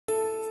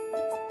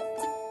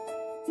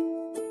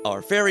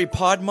Our Fairy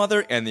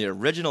Podmother and the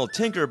original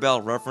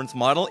Tinkerbell reference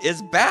model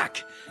is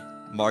back.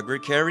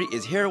 Margaret Kerry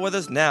is here with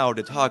us now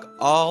to talk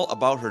all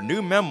about her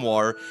new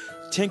memoir,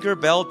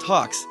 Tinkerbell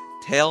Talks,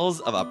 Tales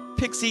of a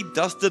Pixie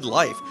Dusted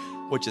Life,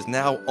 which is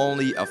now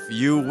only a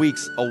few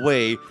weeks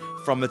away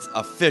from its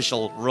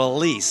official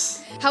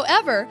release.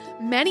 However,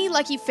 many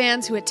lucky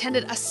fans who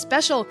attended a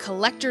special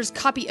collector's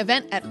copy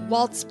event at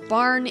Walt's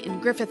Barn in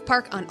Griffith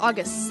Park on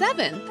August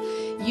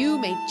 7th, you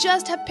may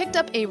just have picked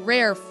up a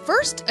rare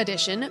first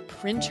edition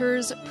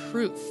printer's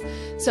proof.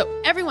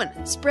 So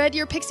everyone, spread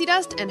your pixie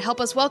dust and help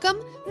us welcome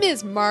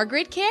Ms.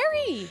 Margaret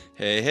Kerry.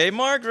 Hey,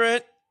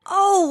 Margaret.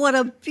 Oh, what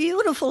a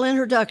beautiful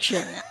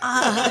introduction.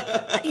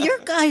 You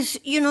guys,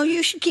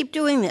 you should keep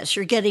doing this.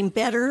 You're getting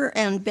better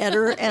and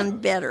better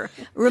and better.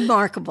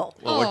 Remarkable.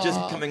 Well, we're just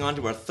coming on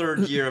to our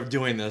third year of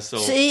doing this, so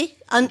see?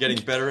 We're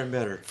getting better and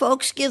better.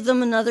 Folks, give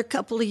them another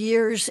couple of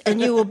years and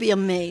you will be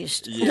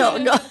amazed. Yeah.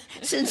 No,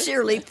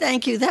 sincerely,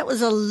 thank you. That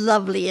was a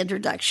lovely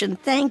introduction.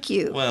 Thank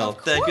you. Well,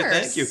 thank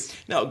you.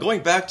 Now,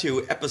 going back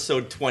to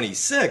episode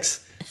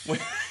 26... Yeah.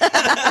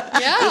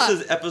 This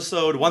is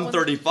episode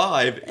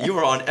 135. You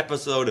were on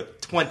episode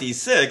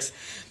 26.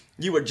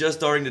 You were just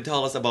starting to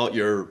tell us about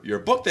your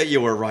book that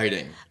you were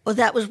writing. Well,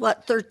 that was,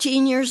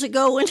 13 years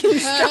ago when you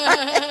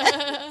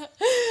started?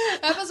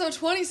 Episode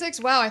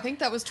 26. Wow, I think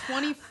that was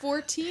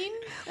 2014.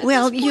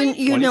 Well,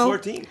 you know,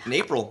 2014, in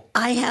April.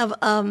 I have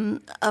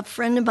a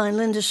friend of mine,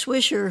 Linda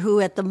Swisher,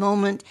 who at the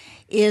moment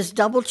is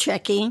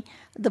double-checking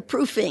the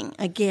proofing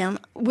again.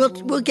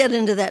 We'll get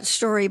into that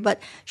story, but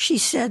she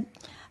said,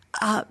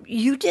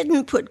 you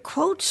didn't put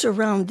quotes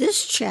around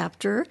this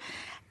chapter,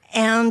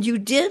 and you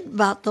did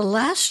about the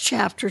last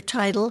chapter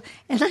title.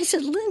 And I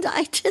said, Linda,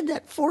 I did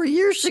that 4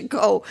 years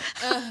ago.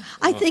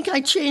 I think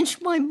I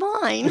changed my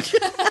mind.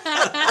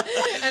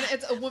 And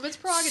it's a woman's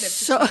prerogative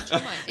to change your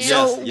mind.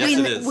 Yes,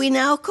 it is. We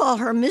now call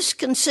her Miss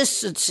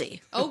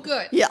Consistency. Oh,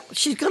 good. Yeah,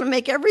 she's going to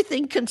make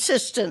everything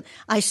consistent.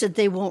 I said,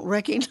 they won't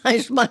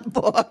recognize my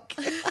book.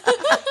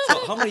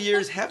 So how many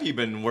years have you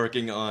been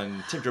working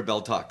on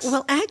Tinkerbell Talks?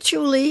 Well,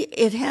 actually,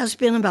 it has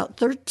been about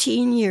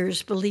 13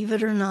 years, believe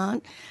it or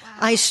not.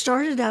 I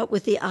started out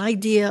with the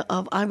idea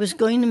of I was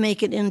going to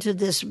make it into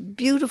this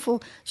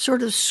beautiful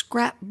sort of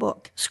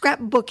scrapbook.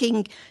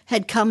 Scrapbooking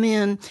had come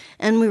in,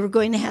 and we were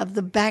going to have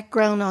the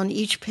background on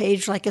each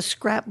page like a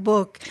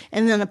scrapbook,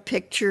 and then a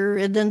picture,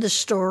 and then the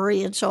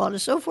story, and so on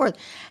and so forth.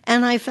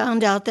 And I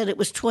found out that it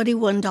was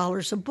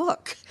 $21 a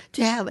book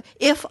to have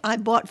if I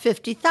bought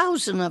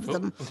 50,000 of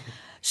them.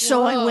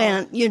 So I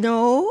went,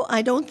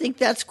 I don't think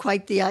that's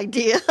quite the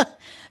idea.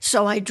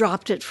 So I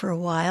dropped it for a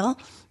while,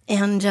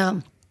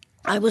 and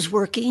I was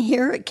working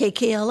here at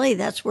KKLA.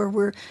 That's where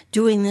we're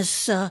doing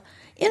this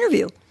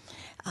interview,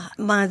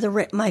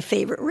 my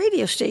favorite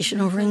radio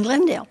station over in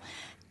Glendale.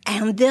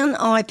 And then,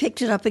 I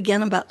picked it up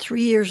again about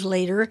 3 years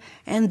later,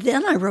 and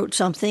then I wrote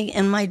something,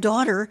 and my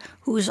daughter,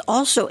 who is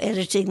also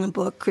editing the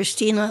book,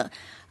 Christina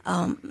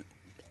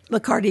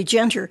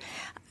McCarty-Genter,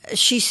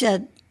 she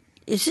said,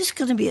 is this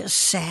going to be a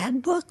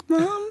sad book,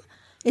 Mom?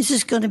 Is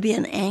this going to be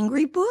an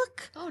angry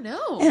book? Oh,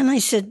 no. And I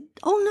said,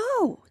 oh,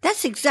 no.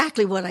 That's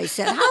exactly what I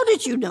said. How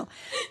did you know?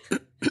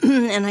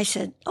 And I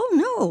said, oh,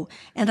 no.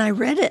 And I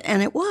read it,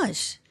 and it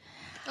was.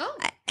 Oh.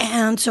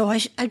 And so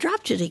I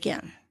dropped it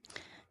again.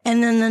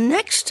 And then the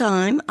next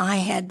time, I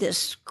had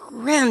this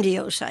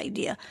grandiose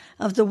idea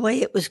of the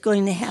way it was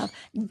going to have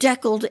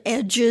deckled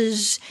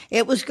edges.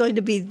 It was going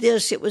to be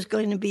this. It was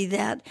going to be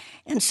that.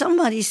 And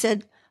somebody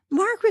said,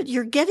 Margaret,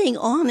 you're getting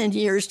on in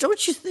years.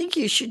 Don't you think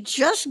you should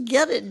just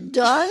get it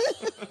done?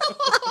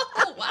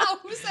 Oh, wow.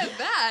 Who said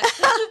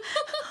that?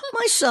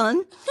 My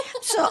son.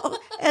 So,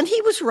 and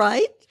he was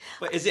right.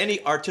 But is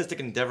any artistic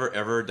endeavor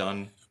ever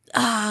done?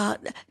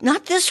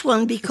 Not this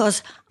one,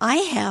 because I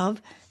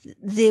have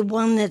the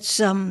one that's,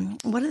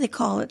 what do they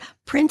call it?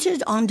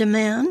 Printed on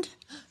demand.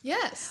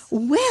 Yes.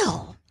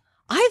 Well,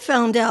 I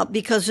found out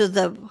because of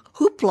the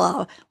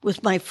hoopla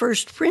with my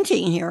first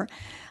printing here,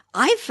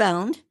 I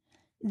found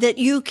that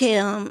you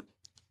can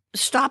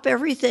stop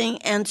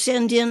everything and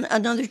send in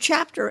another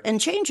chapter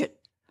and change it.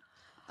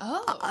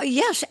 Oh.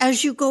 Yes,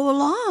 as you go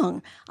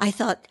along. I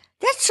thought,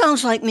 that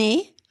sounds like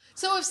me.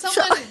 So if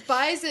someone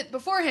buys it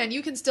beforehand,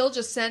 you can still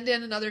just send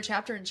in another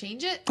chapter and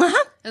change it?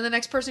 Uh-huh. And the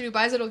next person who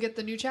buys it will get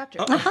the new chapter?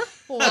 Uh-huh.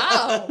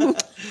 Wow.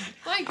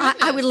 My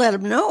goodness. I would let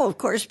them know, of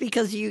course,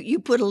 because you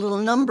put a little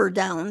number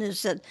down.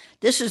 Is that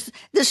this is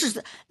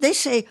they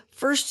say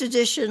first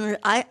edition, or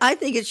I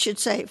think it should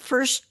say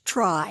first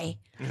try.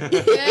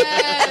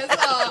 Yes.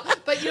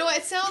 But you know what?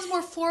 It sounds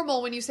more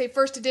formal when you say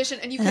first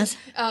edition, and you can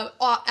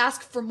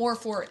ask for more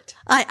for it.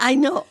 I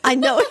know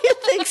you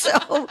think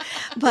so.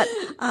 But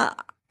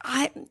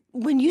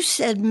when you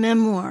said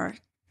memoir,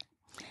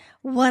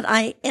 what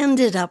I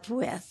ended up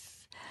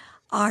with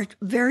are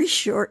very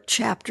short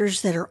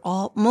chapters that are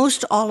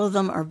most all of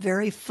them are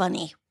very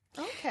funny.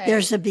 Okay.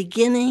 There's a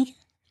beginning,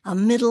 a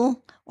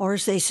middle, or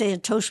as they say in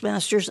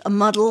Toastmasters, a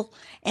muddle,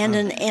 and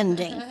an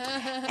ending.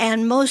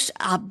 And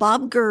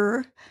Bob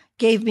Gurr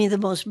gave me the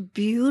most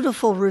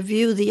beautiful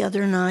review the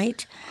other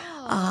night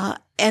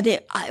And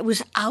it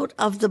was out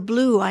of the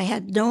blue. I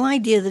had no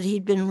idea that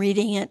he'd been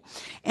reading it.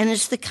 And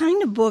it's the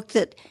kind of book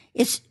that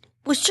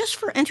was just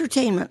for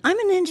entertainment. I'm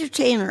an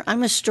entertainer.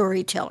 I'm a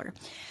storyteller.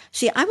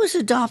 See, I was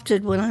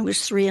adopted when I was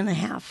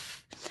 3.5.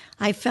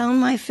 I found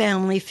my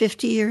family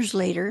 50 years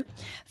later,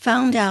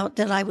 found out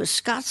that I was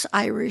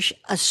Scots-Irish,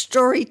 a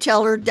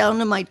storyteller down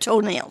to my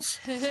toenails.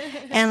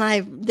 And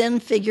I then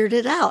figured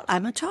it out.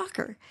 I'm a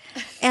talker.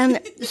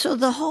 And so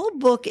the whole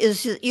book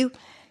is that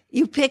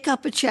you pick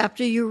up a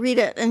chapter, you read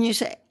it, and you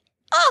say,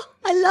 oh,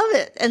 I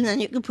love it. And then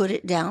you can put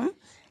it down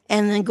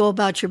and then go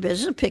about your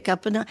business, pick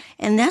up another.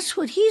 And that's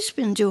what he's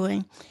been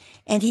doing.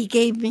 And he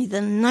gave me the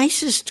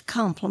nicest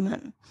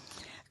compliment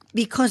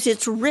because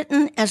it's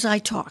written as I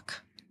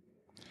talk.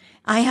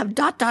 I have ...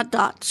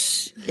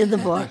 dots in the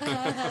book.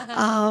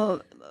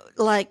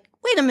 Like,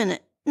 wait a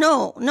minute.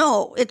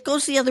 No, it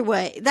goes the other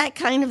way. That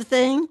kind of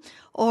thing.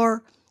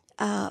 Or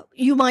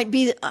you might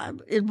be,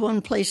 in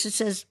one place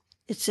it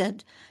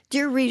said,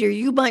 dear reader,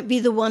 you might be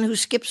the one who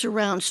skips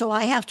around, so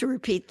I have to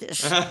repeat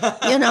this.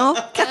 Kind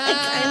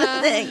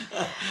of thing.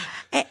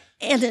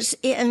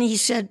 And he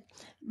said,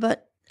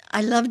 but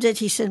I loved it.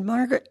 He said,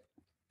 Margaret,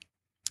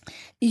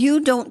 you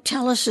don't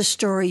tell us a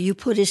story, you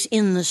put us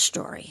in the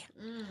story.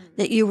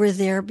 That you were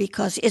there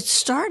because it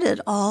started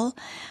all,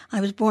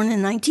 I was born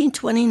in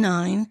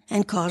 1929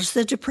 and caused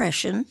the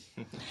Depression,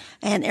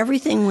 and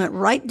everything went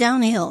right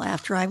downhill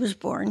after I was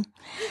born.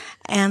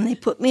 And they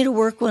put me to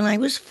work when I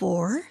was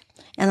 4,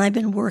 and I've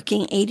been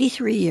working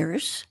 83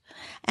 years,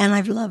 and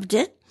I've loved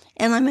it,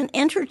 and I'm an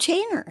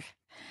entertainer.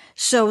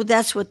 So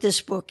that's what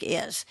this book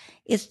is.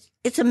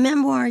 It's a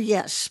memoir,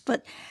 yes,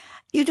 but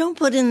you don't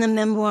put in the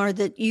memoir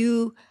that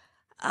you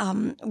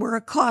were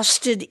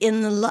accosted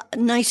in the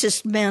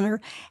nicest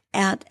manner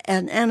at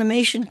an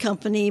animation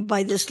company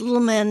by this little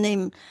man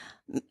named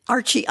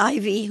Archie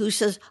Ivy, who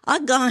says, I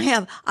gotta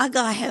have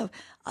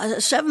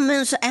 7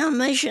 minutes of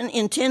animation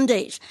in 10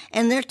 days.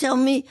 And they're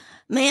telling me,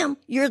 ma'am,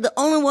 you're the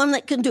only one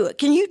that can do it.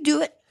 Can you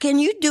do it? Can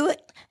you do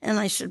it? And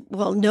I said,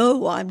 well,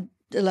 no, I'm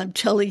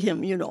telling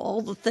him,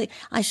 all the things.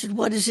 I said,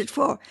 what is it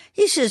for?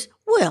 He says,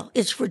 well,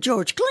 it's for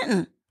George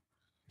Clinton.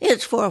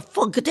 It's for a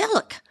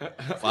Funkadelic.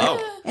 Wow.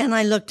 And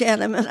I looked at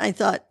him and I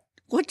thought,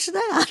 what's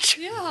that?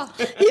 Yeah.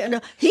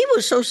 He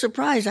was so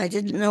surprised I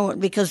didn't know it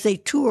because they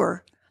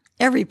tour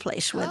every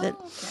place with it.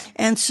 Okay.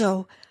 And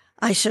so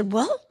I said,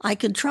 well, I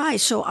could try.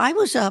 So I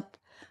was up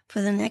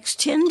for the next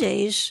 10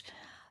 days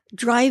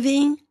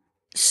driving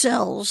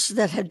cells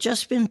that had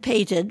just been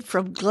painted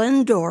from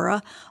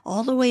Glendora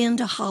all the way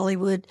into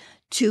Hollywood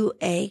to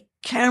a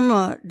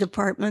camera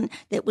department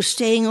that was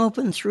staying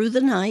open through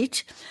the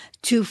night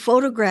to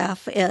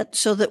photograph it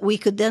so that we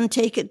could then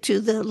take it to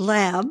the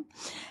lab,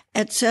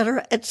 et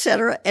cetera, et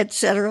cetera, et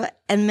cetera,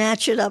 and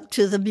match it up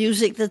to the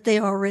music that they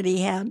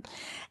already had.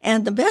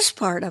 And the best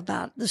part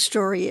about the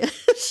story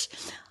is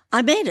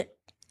I made it.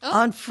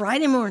 On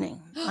Friday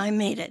morning, I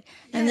made it.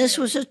 And this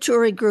was a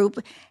touring group.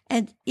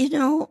 And,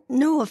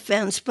 no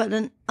offense, but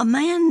a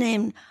man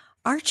named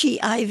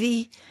Archie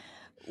Ivy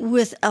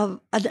with an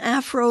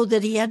afro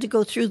that he had to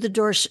go through the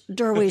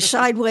doorway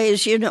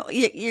sideways, you're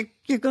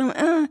going,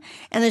 and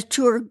a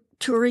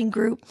touring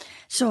group.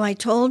 So I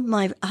told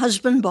my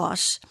husband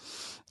boss,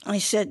 I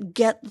said,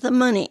 get the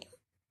money.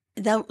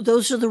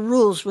 Those are the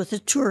rules with a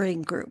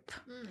touring group.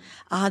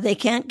 They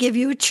can't give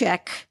you a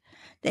check.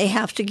 They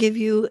have to give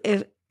you,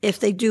 if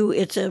they do,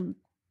 it's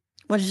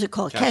what is it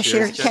called?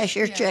 Cashier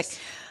check.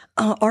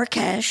 Or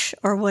cash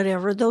or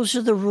whatever. Those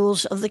are the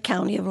rules of the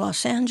County of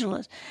Los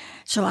Angeles.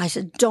 So I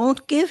said,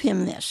 don't give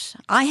him this.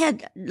 I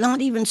had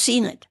not even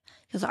seen it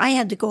because I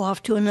had to go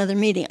off to another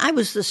meeting. I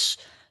was this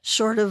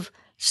sort of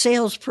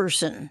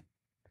salesperson,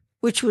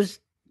 which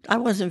I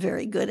wasn't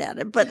very good at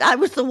it, but I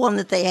was the one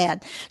that they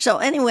had. So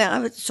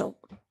anyway,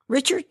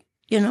 Richard,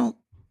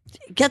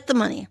 get the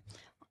money.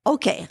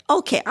 Okay,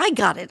 I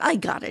got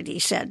it, he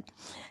said.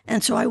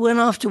 And so I went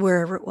off to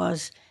wherever it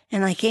was.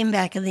 And I came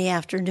back in the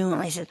afternoon.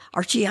 I said,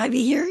 Archie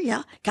Ivy here?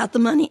 Yeah. Got the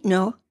money?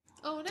 No.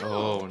 Oh, no.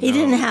 Oh, no. He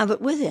didn't have it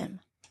with him.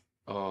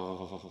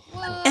 Oh.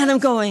 What? And I'm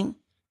going,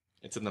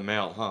 It's in the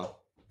mail, huh?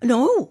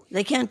 no,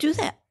 they can't do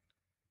that.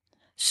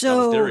 So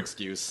That was their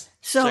excuse.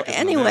 So Check it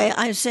in the anyway, mail.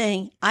 I'm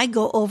saying I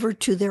go over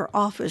to their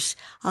office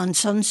on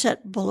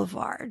Sunset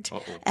Boulevard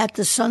at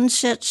the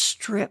Sunset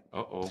Strip,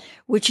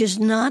 which is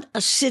not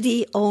a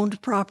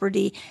city-owned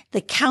property.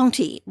 The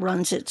county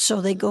runs it, so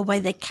they go by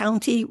the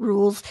county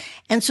rules.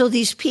 And so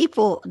these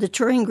people, the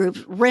touring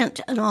groups,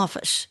 rent an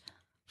office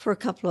for a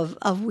couple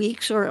of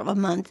weeks or a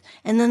month,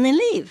 and then they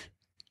leave.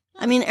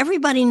 I mean,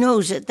 everybody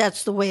knows it.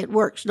 That's the way it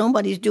works.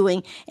 Nobody's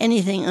doing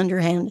anything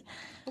underhand.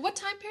 What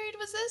time period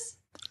was this?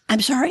 I'm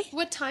sorry?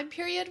 What time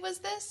period was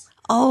this?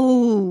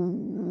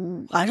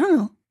 Oh, I don't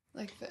know.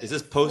 Like Is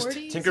this post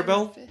 40s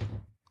Tinkerbell? or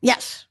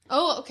Yes.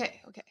 Oh, okay.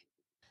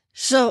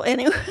 So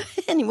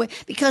anyway,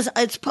 because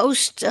it's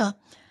post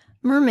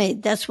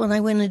Mermaid, that's when I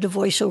went into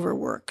voiceover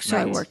work. So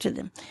Right. I worked with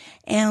him.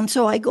 And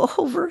so I go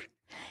over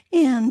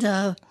and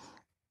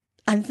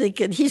I'm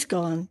thinking, he's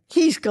gone,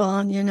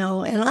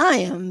 and I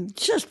am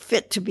just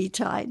fit to be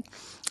tied.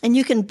 And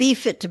you can be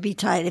fit to be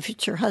tied if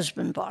it's your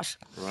husband, boss.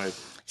 Right.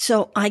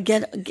 So I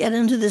get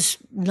into this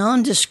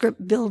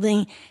nondescript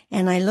building,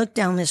 and I look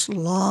down this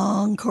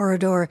long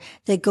corridor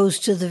that goes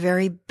to the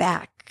very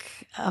back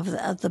of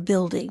the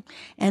building.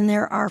 And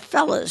there are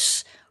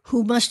fellas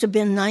who must have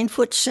been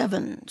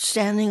 9'7",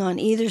 standing on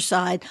either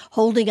side,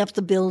 holding up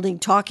the building,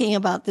 talking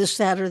about this,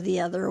 that, or the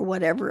other, or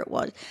whatever it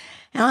was.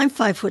 And I'm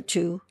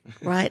 5'2",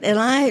 right? And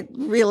I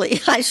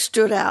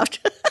stood out.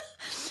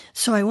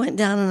 So I went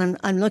down, and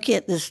I'm looking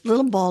at this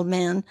little bald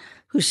man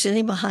who's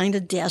sitting behind a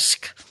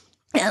desk,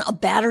 and a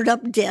battered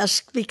up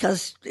desk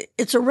because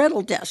it's a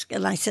rental desk.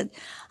 And I said,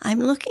 I'm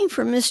looking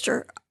for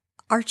Mr.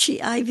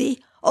 Archie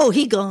Ivy. Oh,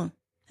 he gone.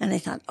 And I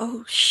thought,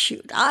 oh,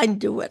 shoot, I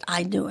knew it.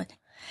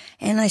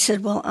 And I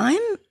said, well,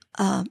 I'm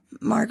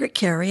Margaret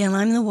Kerry, and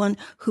I'm the one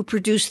who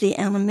produced the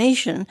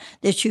animation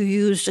that you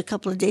used a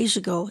couple of days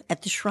ago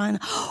at the shrine.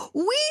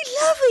 We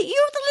love it.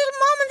 You're the little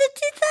mama that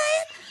did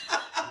that?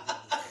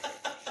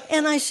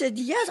 And I said,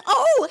 yes.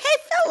 Oh, hey,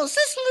 fellas,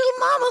 this little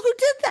mama who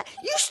did that.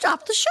 You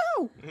stopped the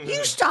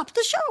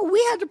show.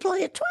 We had to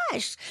play it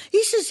twice.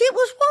 He says, it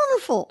was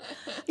wonderful.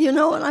 And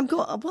I'm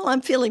going, well,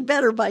 I'm feeling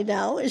better by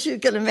now, as you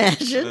can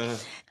imagine.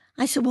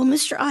 I said, well,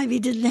 Mr. Ivy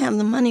didn't have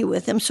the money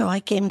with him, so I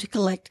came to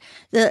collect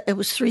it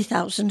was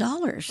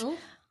 $3,000. Oh.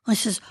 I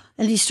says,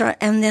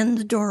 and then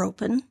the door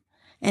opened,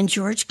 and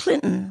George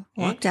Clinton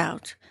walked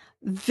out.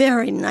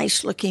 Very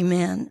nice looking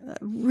man,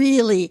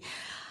 really,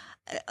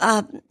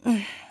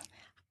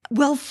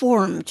 well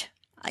formed.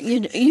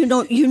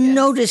 You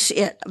notice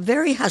it,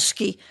 very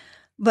husky,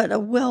 but a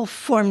well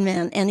formed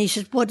man. And he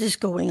said, what is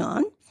going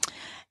on?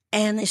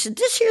 And I said,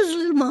 this here's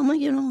little mama,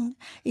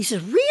 He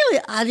said,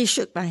 really? He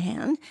shook my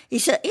hand. He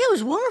said, it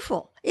was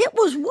wonderful. It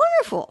was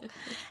wonderful.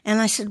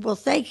 And I said, well,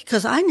 thank you,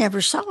 because I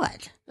never saw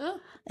it. Oh.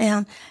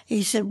 And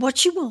he said,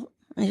 what you want?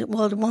 I said,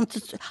 well,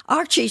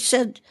 Archie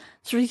said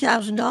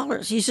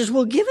 $3,000. He says,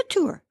 well, give it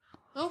to her.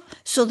 Oh.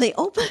 So he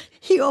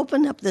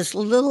opened up this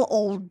little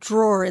old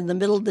drawer in the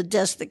middle of the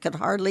desk that could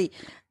hardly,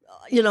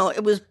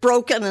 it was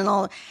broken and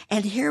all.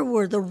 And here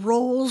were the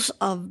rolls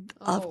of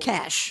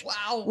cash.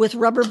 Wow. With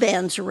rubber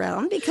bands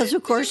around because,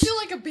 of course. Did you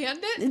feel like a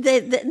bandit?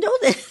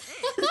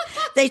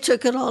 They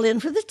took it all in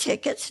for the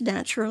tickets,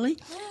 naturally.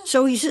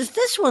 So he says,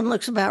 this one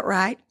looks about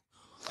right.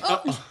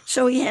 Oh.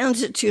 So he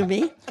hands it to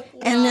me. Wow.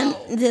 And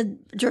then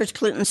George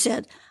Clinton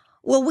said,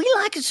 well, we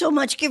like it so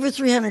much, give her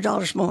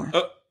 $300 more.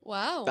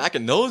 Wow. Back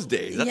in those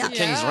days, that's a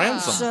king's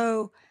ransom.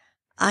 So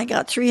I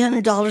got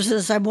 $300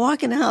 as I'm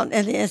walking out,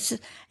 and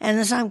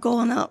as I'm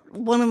going out,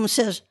 one of them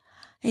says,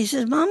 he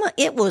says, Mama,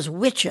 it was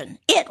witching.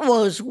 It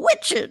was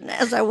witching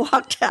as I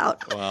walked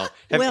out. Wow.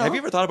 Have you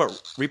ever thought about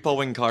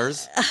repoing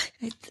cars?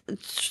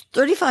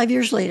 35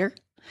 years later,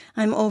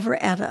 I'm over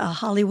at a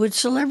Hollywood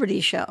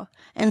celebrity show,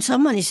 and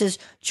somebody says,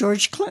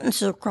 George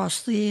Clinton's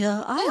across the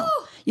aisle.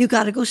 Oh. You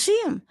got to go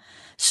see him.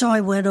 So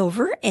I went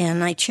over,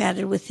 and I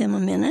chatted with him a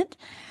minute.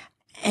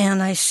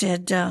 And I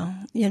said,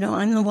 I'm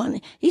the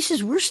one. He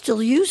says, we're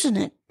still using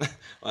it.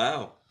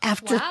 Wow.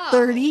 After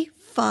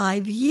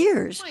 35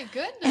 years. Oh, my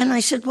goodness. And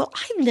I said, well,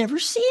 I've never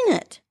seen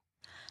it.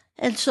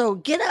 And so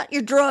get out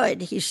your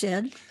droid, he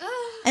said.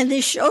 And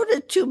they showed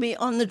it to me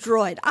on the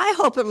droid. I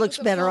hope it looks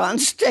better on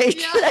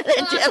stage than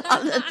it did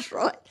on the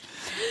droid.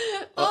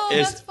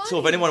 That's funny. So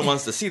if anyone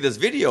wants to see this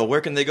video,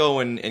 where can they go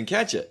and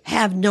catch it?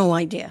 Have no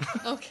idea.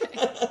 Okay.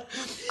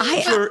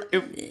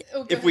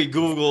 If we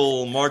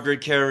Google Margaret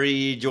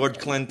Kerry, George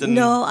Clinton.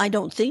 No, I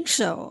don't think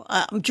so.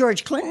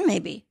 George Clinton,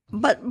 maybe.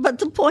 But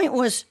the point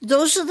was,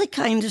 those are the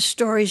kind of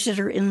stories that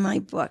are in my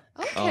book.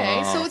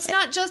 Okay, so it's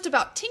not just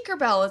about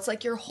Tinkerbell. It's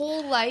like your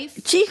whole life.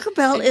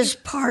 Tinkerbell is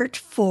part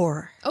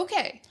 4.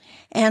 Okay.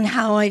 And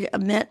how I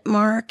met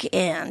Mark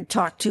and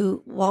talked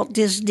to Walt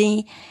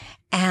Disney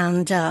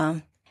and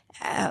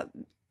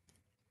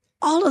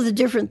all of the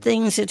different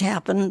things that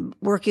happened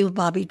working with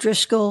Bobby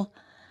Driscoll,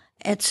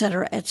 et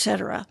cetera, et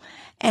cetera.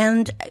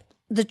 And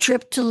the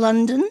trip to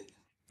London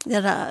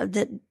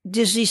that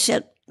Disney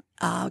sent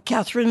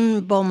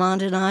Catherine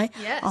Beaumont and I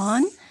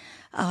on,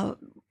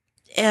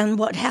 and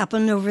what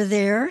happened over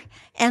there,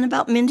 and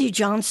about Mindy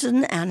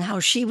Johnson and how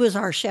she was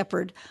our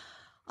shepherd.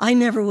 I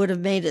never would have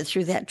made it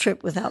through that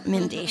trip without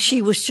Mindy.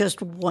 She was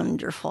just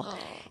wonderful. Oh.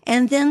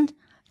 And then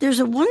there's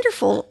a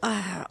wonderful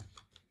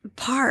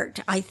part,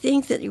 I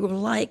think, that you will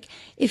like.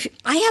 If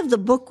I have the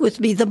book with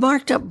me, the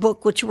marked up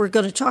book, which we're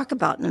going to talk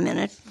about in a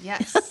minute.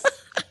 Yes.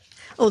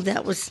 Oh,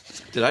 that was...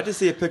 Did I just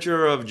see a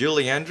picture of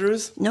Julie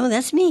Andrews? No,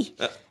 that's me.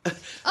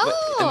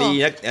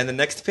 And the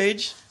next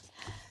page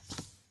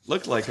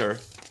looked like her.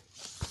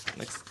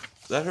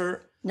 Is that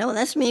her? No,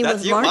 that's me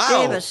with Mark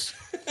Davis.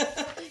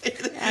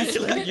 She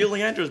looked like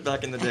Julie Andrews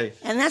back in the day.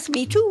 And that's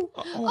me, too.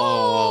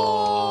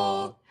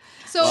 Oh.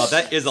 So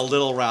that is a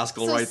little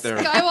rascal right there.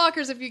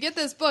 Skywalkers, if you get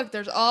this book,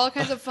 there's all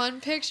kinds of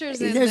fun pictures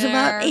in there. There's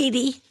about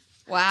 80.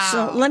 Wow.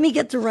 So let me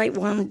get the right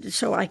one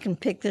so I can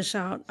pick this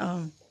out.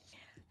 And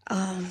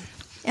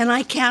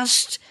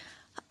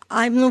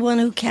I'm the one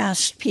who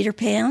cast Peter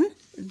Pan,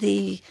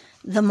 the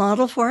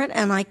model for it,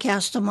 and I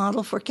cast a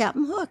model for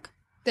Captain Hook.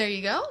 There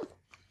you go.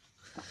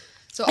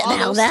 So all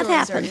Now those that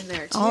stories happened. are in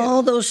there too.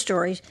 All those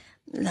stories.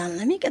 Now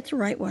let me get the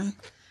right one.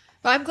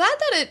 But I'm glad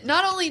that it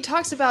not only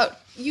talks about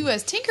you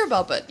as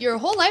Tinkerbell, but your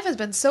whole life has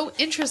been so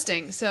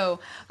interesting.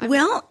 So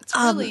it's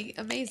really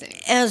amazing.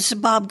 As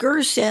Bob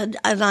Gurr said,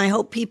 and I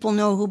hope people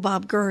know who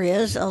Bob Gurr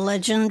is, a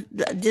legend,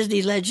 a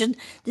Disney legend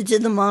that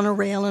did the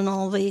monorail and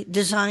all the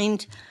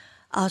designed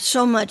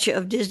so much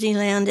of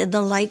Disneyland and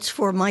the lights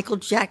for Michael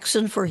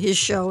Jackson for his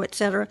show,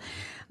 etc.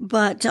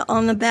 But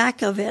on the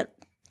back of it,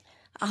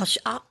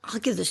 I'll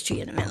give this to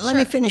you in a minute. Sure. Let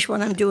me finish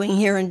what I'm doing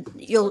here, and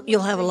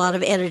you'll have a lot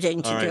of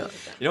editing to do.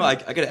 You know, I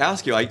got to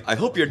ask you. I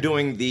hope you're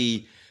doing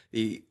the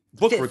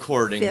book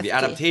recording, 50. The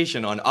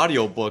adaptation on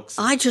audiobooks.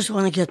 I just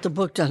want to get the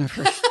book done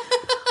first.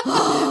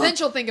 Then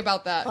she'll think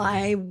about that.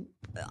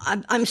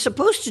 I'm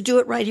supposed to do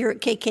it right here at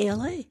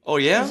KKLA. Oh,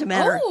 yeah? As a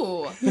matter.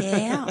 Oh.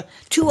 Yeah.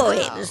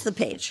 208 is the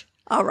page.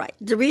 All right.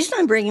 The reason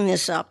I'm bringing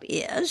this up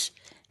is,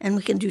 and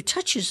we can do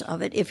touches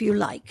of it if you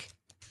like.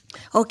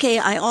 Okay,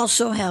 I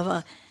also have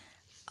a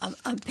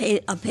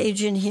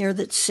page in here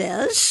that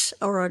says,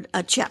 or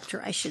a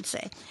chapter, I should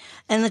say,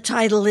 and the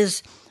title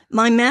is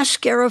 "My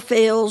Mascara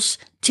Fails,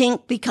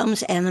 Tink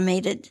Becomes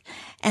Animated."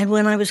 And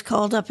when I was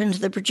called up into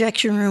the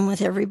projection room with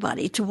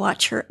everybody to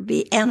watch her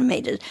be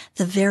animated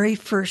the very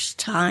first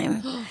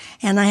time,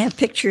 and I have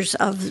pictures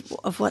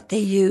of what they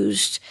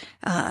used.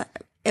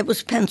 It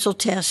was pencil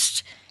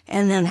test,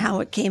 and then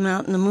how it came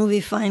out in the movie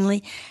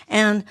finally,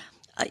 and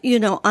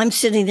I'm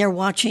sitting there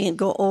watching it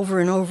go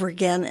over and over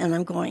again, and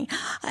I'm going,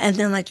 and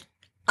then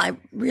I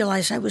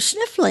realized I was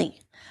sniffling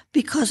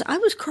because I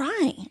was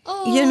crying.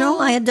 Oh.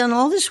 I had done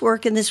all this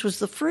work, and this was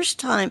the first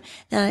time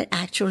that I'd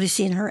actually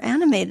seen her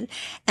animated.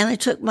 And I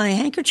took my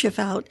handkerchief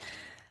out,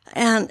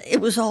 and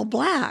it was all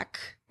black.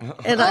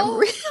 And I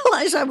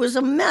realized I was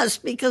a mess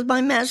because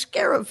my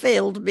mascara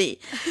failed me.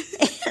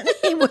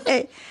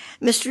 Anyway,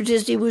 Mr.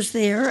 Disney was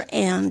there,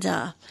 and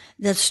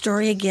that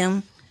story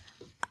again.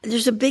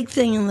 There's a big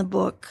thing in the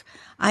book.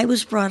 I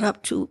was brought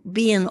up to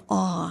be in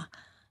awe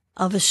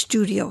of a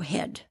studio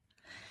head.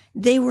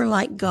 They were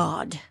like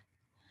God.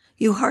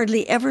 You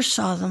hardly ever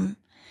saw them.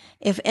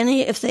 If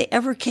they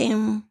ever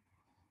came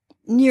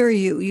near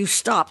you, you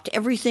stopped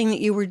everything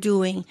that you were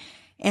doing.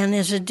 And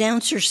as a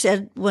dancer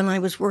said when I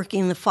was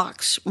working the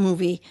Fox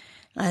movie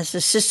as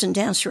assistant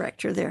dance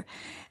director there,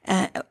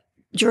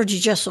 Georgie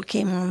Jessel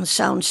came on the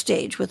sound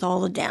stage with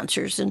all the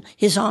dancers and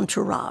his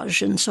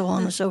entourage and so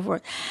on and so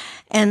forth.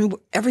 And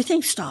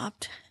everything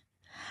stopped.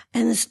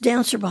 And this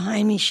dancer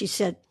behind me, she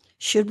said,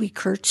 "Should we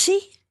curtsy?"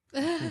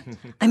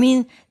 I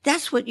mean,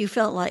 that's what you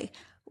felt like.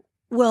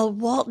 Well,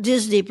 Walt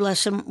Disney,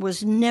 bless him,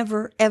 was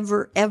never,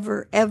 ever,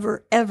 ever,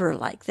 ever, ever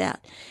like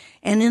that.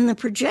 And in the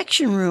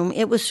projection room,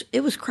 it was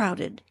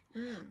crowded.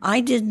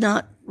 I did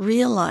not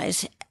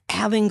realize,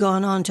 having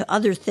gone on to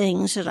other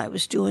things that I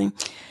was doing,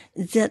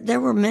 that there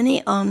were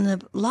many on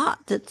the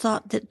lot that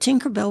thought that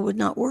Tinkerbell would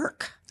not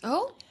work.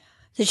 Oh.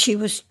 That she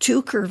was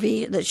too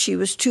curvy, that she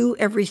was too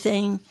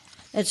everything,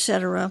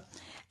 etc.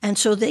 And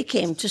so they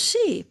came to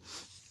see.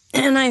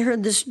 And I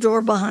heard this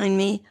door behind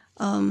me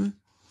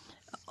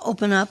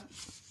open up,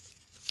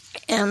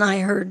 and I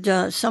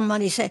heard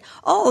somebody say,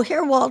 "Oh,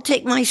 here, Walt,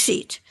 take my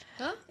seat."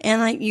 Huh?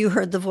 And you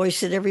heard the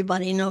voice that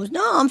everybody knows,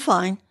 "No, I'm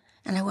fine."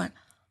 And I went,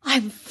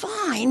 "I'm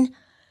fine?"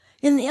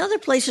 In the other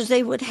places,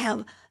 they would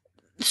have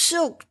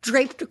silk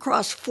draped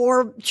across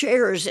 4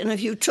 chairs, and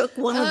if you took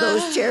one of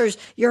those chairs,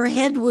 your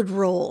head would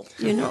roll.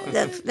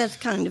 That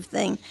kind of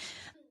thing.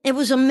 It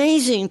was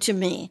amazing to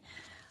me,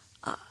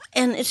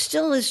 and it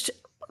still is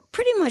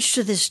pretty much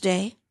to this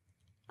day.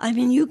 I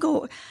mean,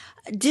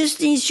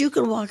 Disney's, you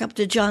can walk up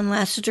to John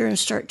Lasseter and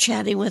start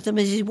chatting with him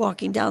as he's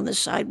walking down the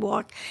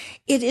sidewalk.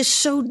 It is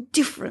so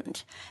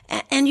different,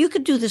 and you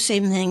could do the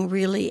same thing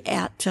really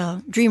at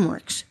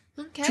DreamWorks.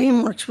 Okay.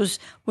 DreamWorks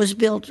was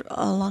built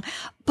along,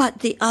 but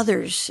the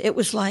others, it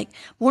was like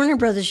Warner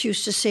Brothers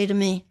used to say to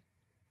me,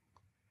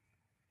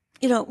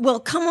 "Well,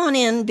 come on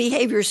in,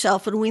 behave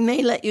yourself, and we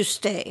may let you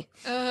stay."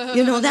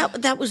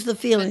 That was the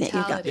feeling that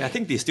you got. Yeah, I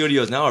think these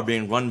studios now are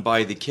being run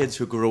by the kids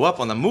who grew up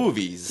on the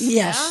movies.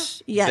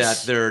 Yes.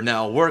 That they're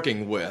now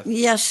working with.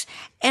 Yes,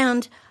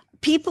 and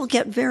people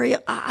get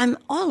I'm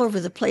all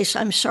over the place.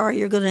 I'm sorry,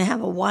 you're going to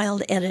have a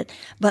wild edit,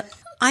 but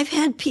I've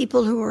had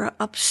people who are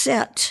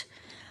upset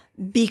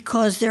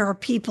because there are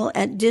people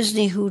at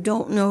Disney who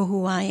don't know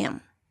who I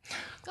am.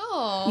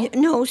 Oh.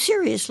 No,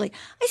 seriously.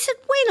 I said,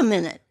 wait a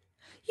minute.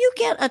 You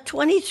get a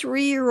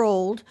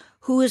 23-year-old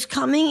who is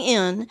coming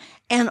in,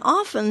 and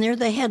often they're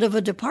the head of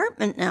a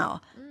department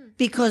now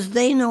because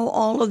they know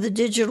all of the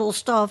digital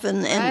stuff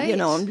and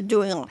and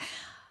doing all.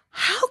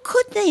 How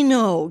could they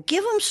know?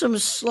 Give them some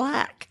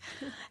slack.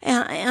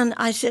 And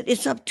I said,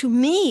 it's up to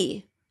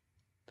me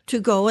to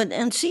go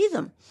and see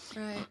them.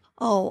 Right.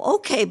 Oh,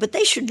 okay, but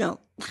they should know.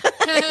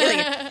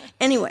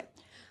 Anyway,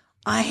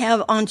 I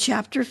have on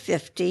chapter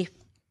 50,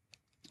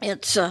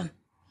 it's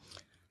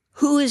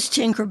Who is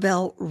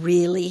Tinkerbell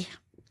Really?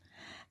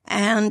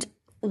 And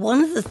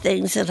one of the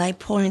things that I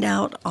point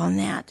out on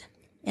that,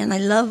 and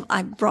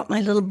I brought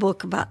my little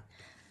book about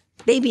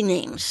baby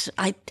names.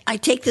 I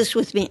take this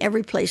with me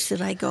every place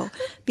that I go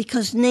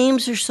because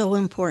names are so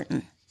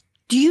important.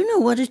 Do you know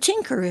what a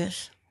tinker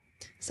is?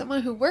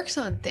 Someone who works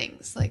on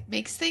things, like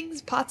makes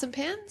things, pots and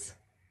pans.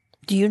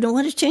 Do you know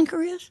what a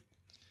tinker is?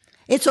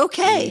 It's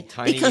okay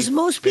because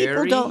most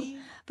people don't.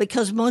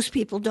 Because most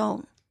people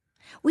don't.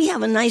 We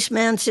have a nice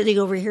man sitting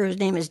over here. His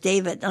name is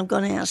David. I'm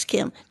going to ask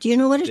him. Do you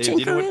know what a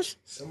tinker is?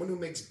 Someone who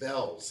makes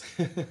bells.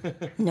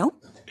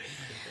 Nope.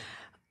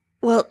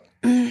 Well,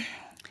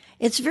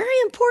 it's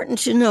very important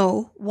to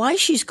know why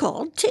she's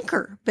called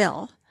Tinker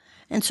Bell.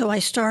 And so I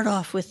start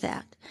off with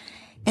that.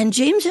 And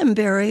James M.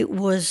 Barrie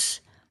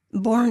was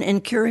born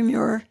in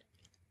Kirriemuir,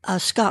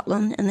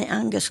 Scotland, in the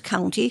Angus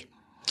County.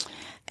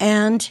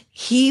 And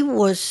he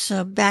was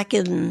back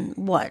in,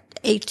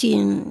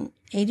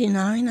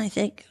 1889, I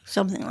think,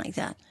 something like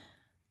that.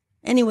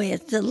 Anyway,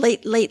 it's the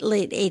late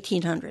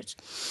 1800s.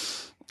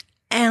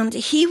 And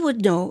he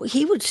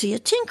would see a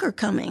tinker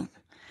coming.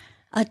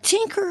 A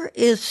tinker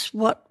is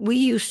what we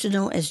used to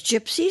know as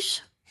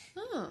gypsies.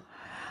 Oh.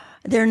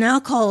 They're now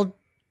called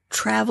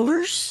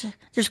travelers.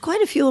 There's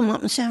quite a few of them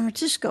up in San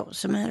Francisco,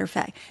 as a matter of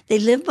fact. They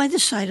live by the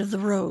side of the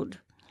road.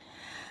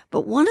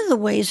 But one of the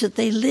ways that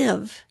they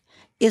live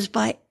is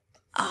by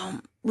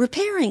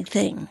repairing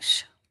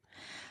things.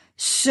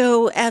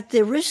 So at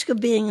the risk of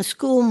being a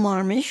school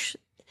marmish,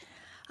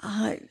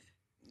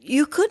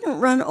 you couldn't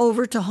run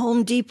over to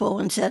Home Depot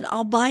and said,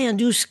 I'll buy a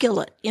new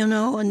skillet,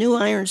 a new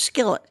iron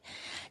skillet.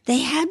 They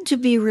had to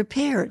be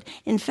repaired.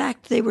 In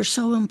fact, they were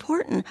so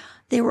important,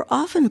 they were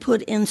often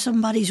put in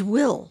somebody's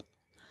will.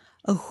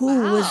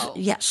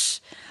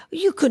 Yes,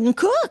 you couldn't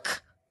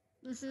cook.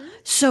 Mm-hmm.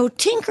 So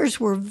tinkers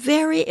were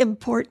very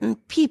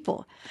important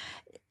people.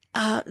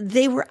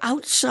 They were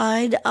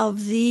outside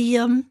of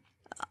the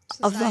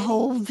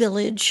whole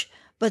village,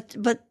 but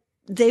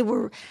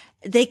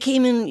they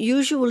came in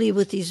usually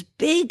with these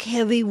big,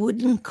 heavy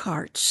wooden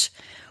carts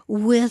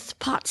with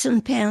pots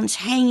and pans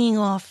hanging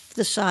off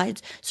the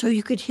sides, so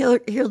you could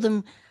hear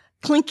them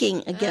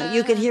clinking again.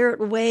 You could hear it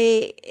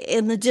way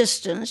in the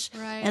distance,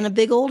 right. And a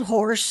big old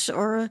horse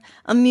or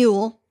a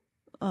mule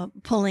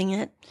pulling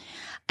it.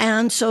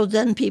 And so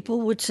then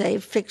people would say,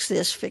 fix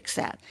this, fix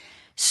that.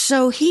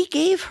 So he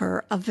gave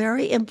her a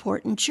very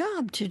important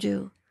job to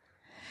do.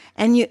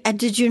 And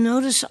did you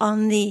notice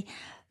on the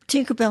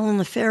Tinkerbell and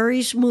the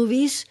Fairies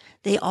movies,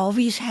 they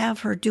always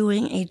have her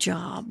doing a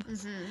job.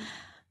 Mm-hmm.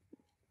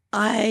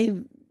 I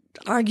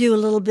argue a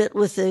little bit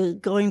with the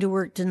going to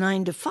work to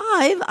 9 to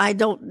 5. I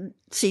don't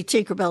see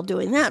Tinkerbell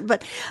doing that.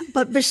 But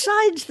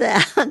besides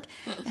that,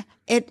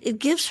 it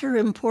gives her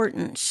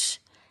importance.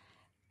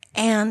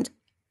 And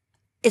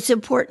it's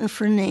important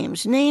for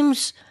names.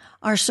 Names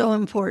are so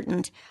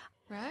important.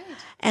 Right.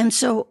 And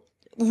so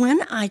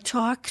when I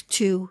talk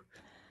to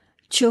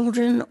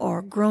children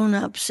or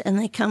grown-ups and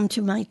they come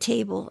to my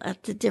table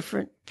at the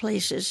different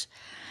places,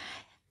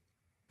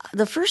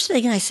 the first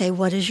thing I say,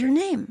 what is your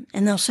name?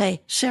 And they'll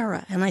say,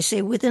 Sarah. And I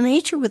say, with an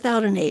H or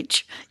without an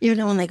H?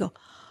 And they go,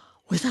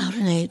 without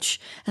an H.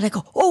 And I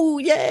go, oh,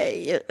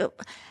 yay.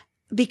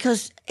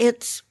 Because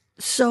it's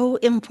so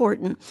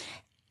important.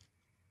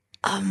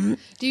 Do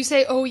you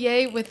say "oh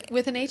yay"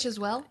 with an H as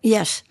well?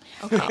 Yes.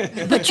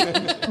 Okay.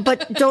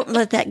 But don't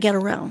let that get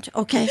around.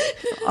 Okay.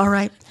 All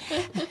right.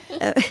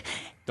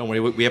 Don't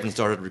worry, we haven't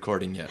started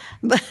recording yet.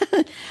 But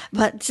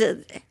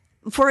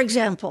for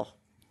example,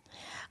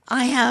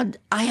 I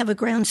have a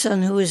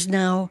grandson who is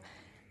now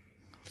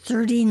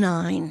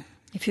 39,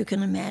 if you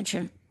can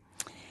imagine.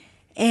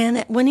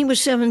 And when he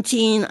was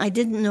 17, I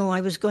didn't know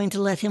I was going to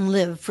let him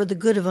live for the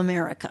good of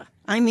America.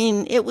 I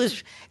mean, it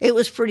was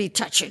pretty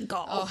touch and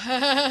go.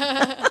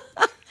 Oh.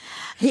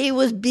 He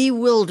was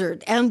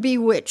bewildered and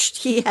bewitched.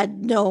 He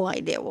had no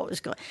idea what was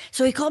going on.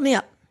 So he called me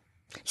up.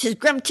 He says,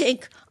 Grandma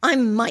Tink,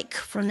 I'm Mike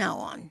from now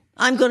on.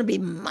 I'm going to be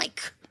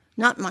Mike,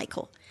 not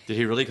Michael. Did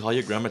he really call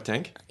you Grandma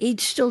Tink? He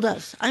still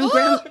does. I'm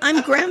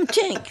Graham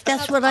Tink.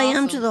 That's what awesome. I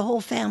am to the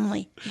whole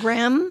family.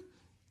 Graham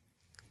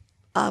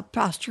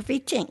apostrophe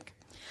Tink.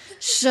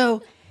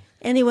 So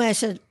anyway, I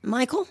said,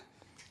 Michael,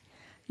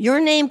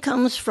 your name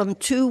comes from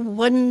two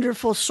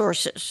wonderful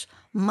sources.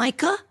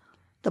 Micah,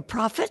 the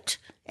prophet,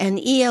 and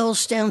El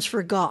stands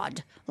for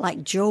God,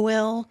 like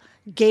Joel,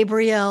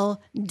 Gabriel,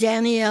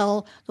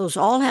 Daniel, those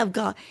all have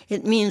God.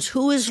 It means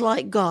who is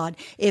like God.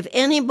 If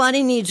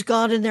anybody needs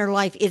God in their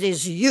life, it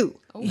is you.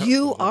 Oh.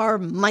 You are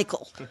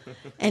Michael.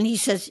 And he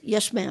says,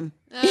 yes, ma'am.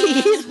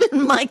 He's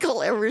been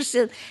Michael ever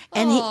since.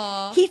 And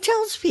he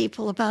tells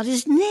people about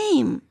his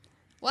name.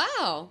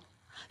 Wow.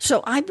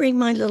 So I bring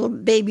my little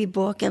baby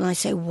book and I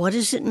say, what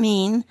does it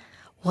mean?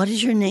 What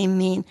does your name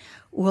mean?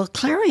 Well,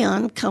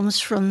 Clarion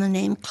comes from the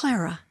name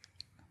Clara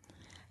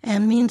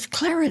and means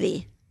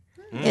clarity.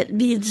 It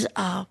means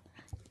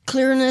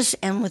clearness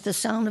and with the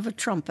sound of a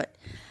trumpet.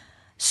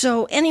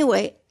 So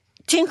anyway,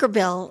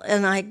 Tinkerbell,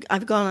 and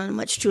I've gone on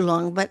much too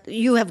long, but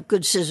you have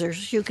good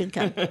scissors. You can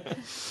come.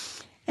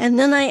 And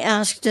then I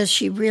asked, does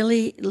she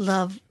really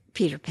love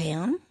Peter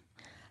Pan?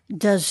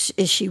 Is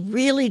she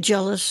really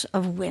jealous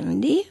of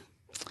Wendy?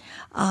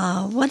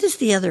 What is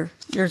the other?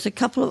 There's a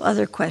couple of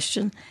other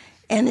questions.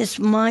 And it's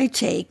my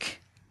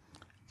take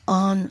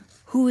on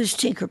who is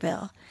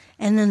Tinkerbell.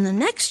 And then the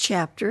next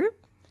chapter,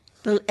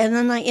 and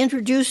then I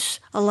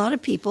introduce a lot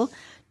of people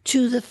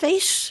to the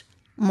face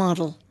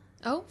model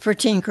for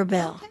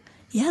Tinkerbell. Okay.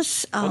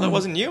 Yes. Well, that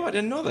wasn't you? I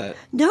didn't know that.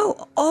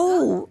 No.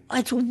 Oh,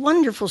 it's a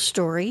wonderful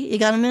story. You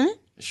got a minute?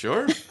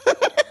 Sure.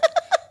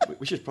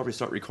 We should probably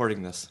start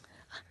recording this.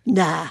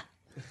 Nah.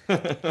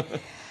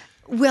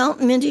 Well,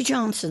 Mindy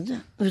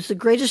Johnson was the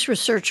greatest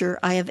researcher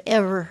I have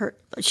ever heard.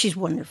 She's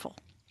wonderful.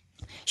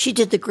 She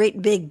did the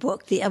great big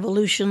book, The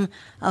Evolution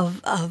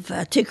of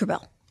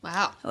Tinkerbell.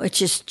 Wow.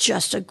 Which is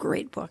just a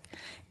great book.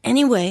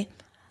 Anyway,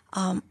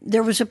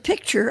 there was a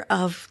picture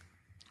of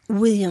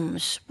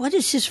Williams. What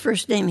is his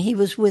first name? He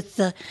was with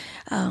the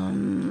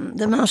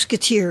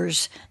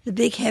Musketeers, the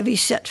big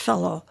heavy-set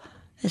fellow.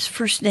 His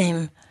first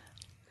name,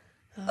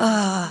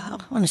 I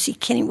want to see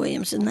Kenny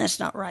Williams, and that's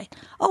not right.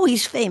 Oh,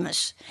 he's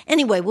famous.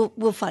 Anyway,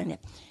 we'll find it.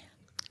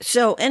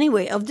 So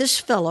anyway, of this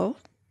fellow,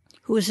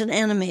 who is an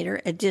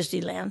animator at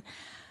Disneyland,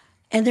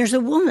 and there's a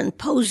woman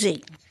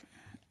posing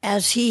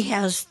as he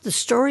has the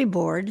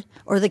storyboard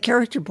or the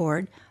character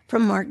board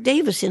from Mark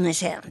Davis in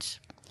his hands.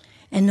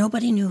 And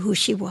nobody knew who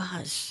she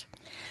was.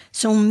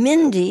 So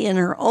Mindy, in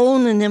her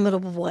own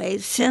inimitable way,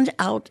 sent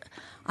out,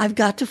 I've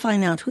got to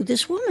find out who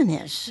this woman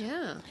is.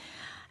 Yeah.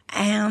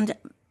 And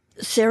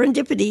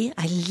serendipity,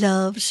 I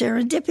love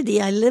serendipity.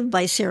 I live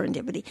by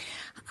serendipity.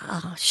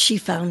 She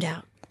found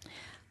out.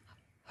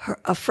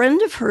 A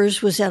friend of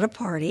hers was at a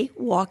party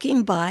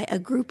walking by a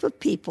group of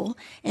people,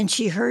 and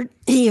he heard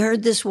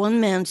this one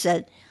man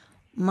said,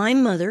 "My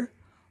mother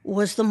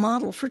was the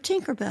model for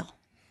Tinkerbell."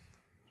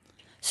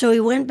 So he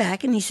went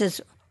back and he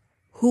says,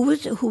 who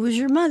was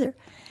your mother?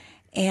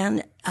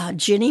 And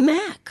Ginny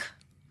Mac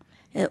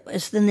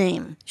is the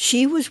name.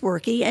 She was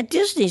working at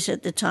Disney's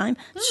at the time.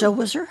 So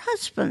was her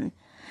husband.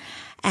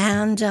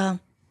 And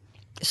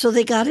so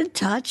they got in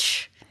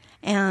touch.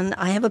 And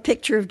I have a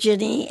picture of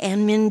Ginny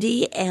and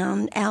Mindy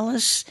and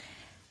Alice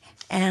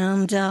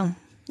and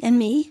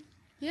me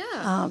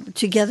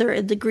together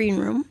in the green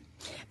room,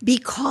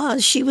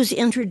 because she was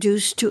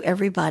introduced to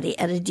everybody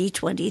at a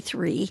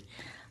D23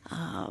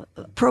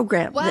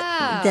 program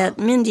that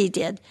Mindy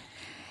did.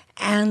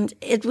 And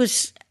it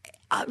was,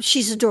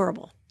 she's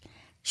adorable.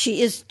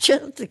 She is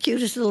just the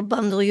cutest little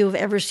bundle you've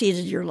ever seen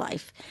in your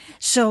life.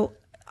 So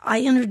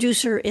I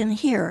introduce her in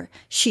here.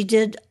 She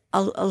did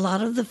a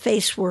lot of the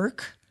face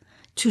work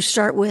to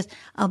start with,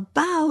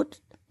 about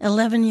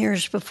 11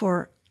 years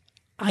before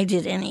I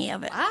did any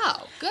of it.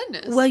 Wow,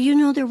 goodness.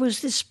 Well, there was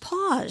this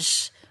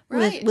pause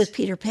with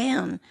Peter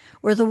Pan,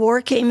 where the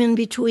war came in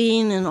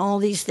between and all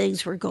these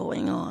things were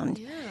going on.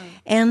 Yeah.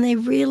 And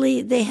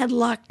they had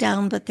locked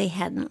down, but they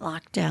hadn't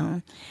locked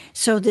down.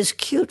 So this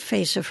cute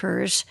face of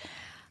hers,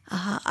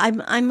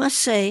 I must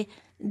say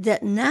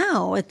that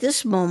now, at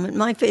this moment,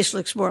 my face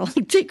looks more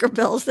like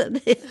Tinkerbell's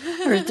than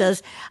hers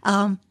does.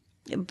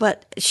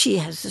 But she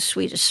has the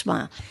sweetest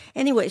smile.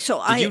 Anyway,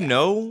 so Did you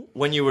know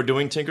when you were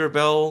doing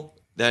Tinkerbell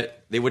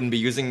that they wouldn't be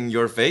using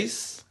your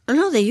face?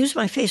 No, they used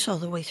my face all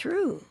the way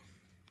through.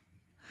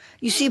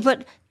 You see,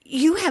 but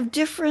you have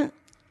different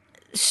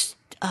steps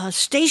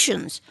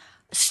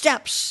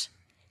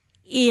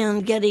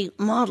in getting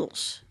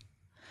models.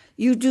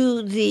 You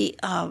do the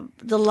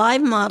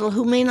live model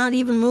who may not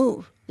even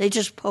move. They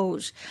just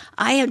pose.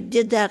 I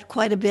did that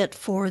quite a bit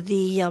for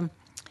the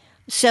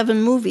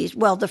 7 movies.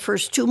 Well, the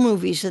first 2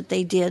 movies that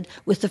they did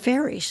with the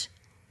fairies.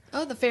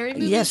 Oh, the fairy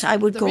movies? Yes, I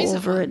would go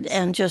over it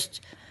and just,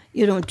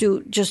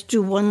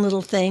 do one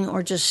little thing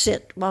or just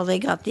sit while they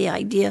got the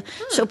idea.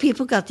 So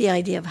people got the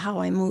idea of how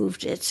I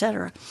moved,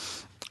 etc.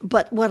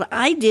 But what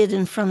I did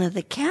in front of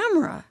the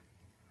camera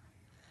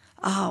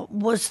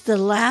was the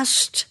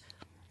last,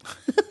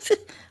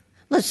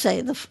 let's say,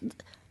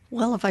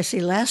 if I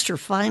say last or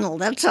final,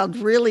 that sounds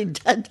really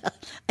dead.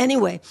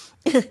 Anyway,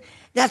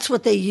 that's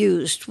what they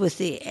used with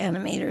the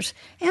animators.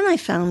 And I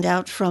found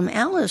out from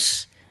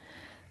Alice,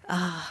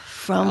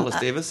 Alice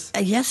Davis?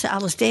 Yes,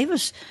 Alice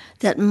Davis,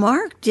 that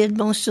Mark did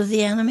most of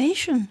the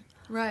animation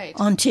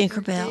on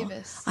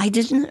Tinkerbell. I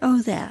didn't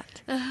know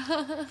that.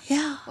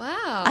 Yeah.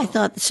 Wow. I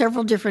thought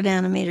several different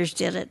animators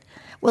did it.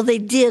 Well, they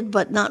did,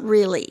 but not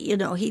really.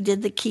 He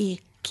did the key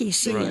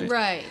scene.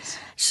 Right.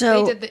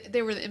 So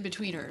they were the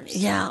in-betweeners.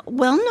 Yeah.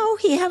 Well, no,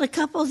 he had a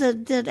couple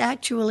that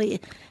actually,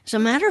 as a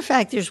matter of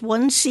fact, there's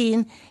one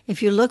scene,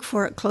 if you look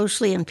for it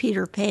closely in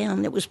Peter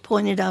Pan, it was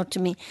pointed out to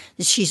me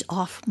that she's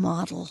off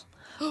model,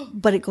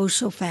 but it goes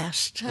so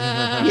fast,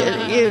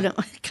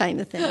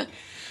 kind of thing.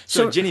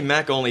 So Ginny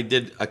Mac only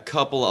did a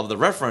couple of the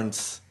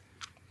reference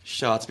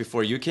shots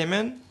before you came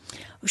in?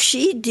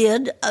 She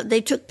did. They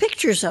took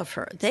pictures of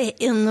her.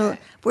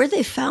 Where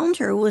they found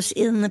her was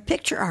in the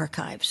picture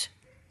archives.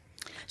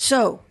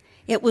 So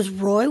it was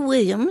Roy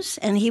Williams,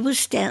 and he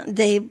was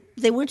they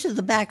went to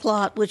the back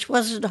lot, which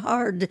wasn't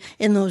hard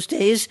in those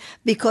days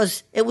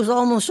because it was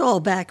almost all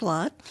back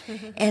lot.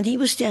 And he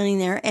was standing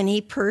there, and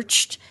he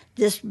perched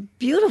this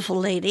beautiful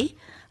lady,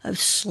 of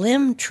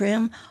slim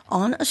trim,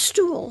 on a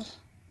stool.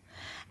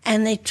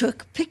 And they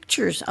took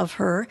pictures of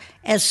her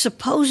as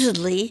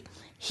supposedly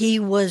he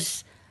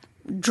was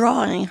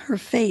drawing her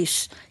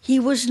face. He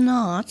was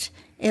not.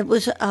 It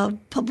was a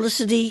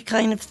publicity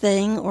kind of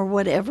thing or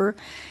whatever.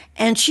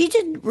 And she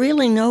didn't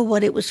really know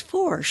what it was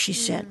for, she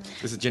said.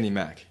 This is Ginny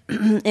Mac.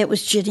 It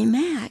was Ginny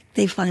Mac.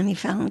 They finally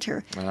found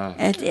her. Ah.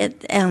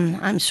 And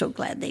I'm so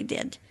glad they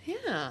did.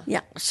 Yeah.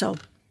 Yeah, so.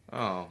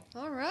 Oh.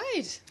 All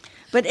right.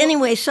 But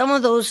anyway, some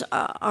of those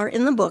are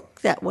in the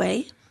book that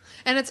way.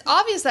 And it's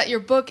obvious that your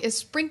book is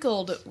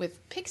sprinkled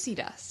with pixie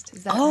dust.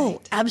 Is that Oh,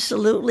 right?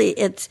 absolutely.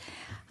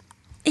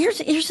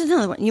 Here's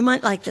another one. You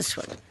might like this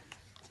one.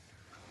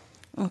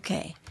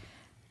 Okay.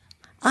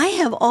 I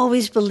have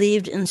always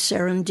believed in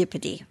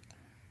serendipity.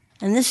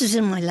 And this is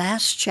in my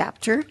last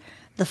chapter,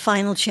 the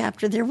final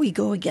chapter. There we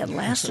go again,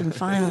 last and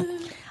final.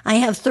 I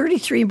have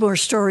 33 more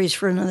stories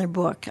for another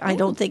book. I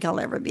don't think I'll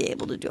ever be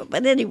able to do it.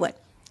 But anyway,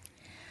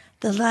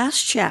 the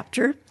last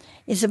chapter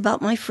is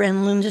about my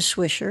friend Linda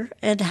Swisher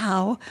and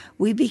how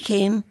we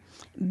became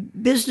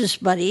business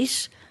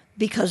buddies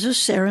because of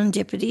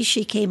serendipity.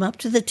 She came up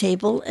to the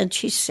table and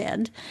she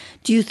said,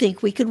 "Do you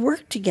think we could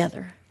work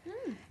together?"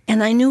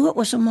 And I knew it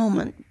was a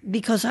moment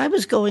because I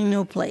was going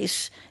no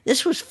place.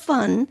 This was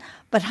fun,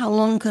 but how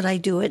long could I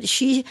do it?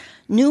 She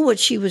knew what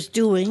she was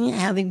doing,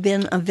 having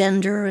been a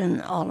vendor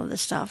and all of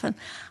this stuff. And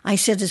I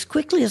said as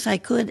quickly as I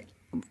could,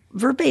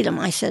 verbatim,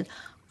 I said,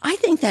 "I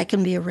think that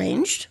can be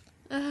arranged."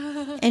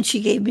 And she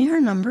gave me her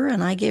number,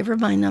 and I gave her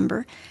my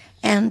number,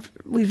 and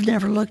we've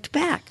never looked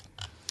back.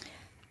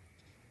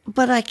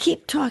 But I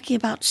keep talking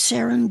about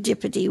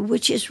serendipity,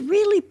 which is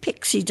really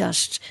pixie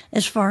dust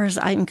as far as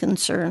I'm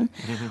concerned.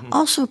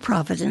 Also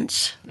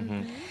providence.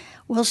 Mm-hmm.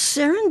 Well,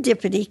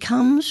 serendipity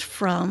comes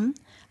from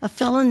a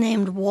fellow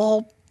named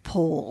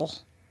Walpole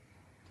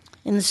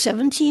in the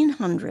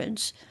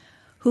 1700s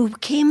who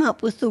came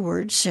up with the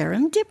word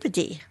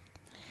serendipity.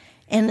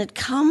 And it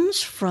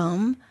comes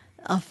from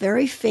a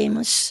very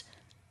famous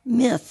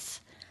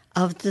myth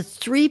of the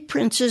three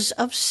princes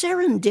of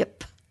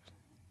Serendip.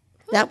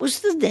 That was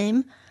the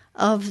name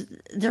of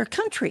their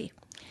country.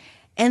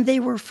 And they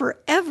were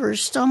forever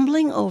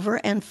stumbling over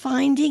and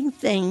finding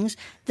things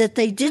that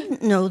they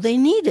didn't know they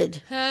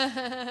needed.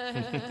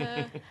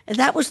 And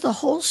that was the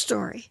whole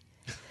story.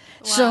 Wow.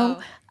 So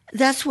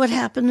that's what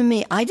happened to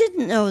me. I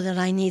didn't know that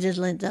I needed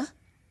Linda.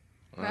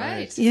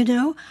 Right. You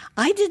know,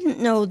 I didn't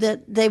know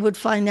that they would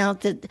find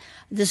out that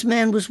this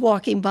man was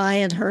walking by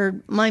and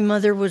heard my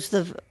mother was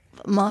the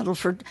model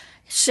for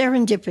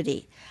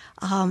serendipity.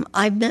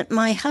 I met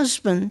my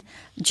husband,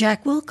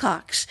 Jack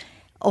Wilcox,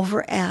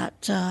 over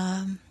at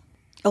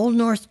Old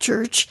North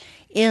Church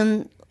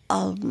in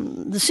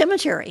the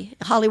cemetery,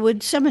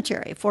 Hollywood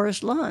Cemetery,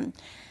 Forest Lawn.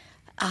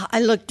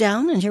 I looked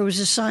down and there was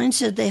a sign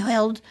said they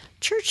held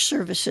church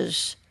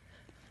services.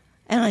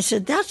 And I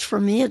said, "That's for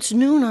me. It's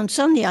noon on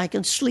Sunday. I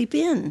can sleep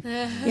in."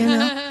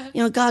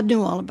 You know, God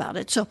knew all about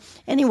it. So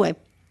anyway,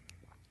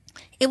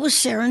 it was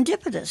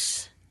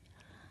serendipitous.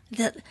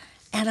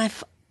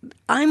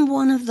 I'm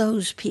one of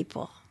those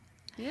people.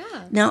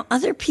 Yeah. Now,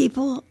 other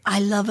people, I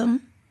love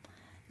them.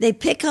 They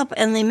pick up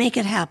and they make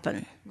it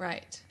happen.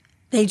 Right.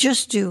 They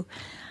just do.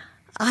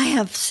 I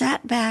have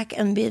sat back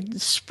and been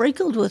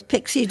sprinkled with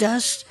pixie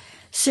dust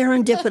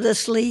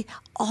serendipitously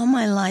all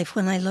my life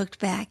when I looked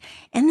back.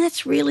 And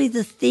that's really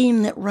the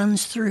theme that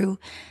runs through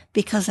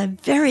because I'm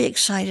very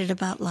excited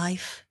about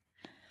life.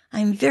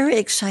 I'm very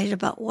excited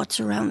about what's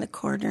around the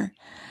corner.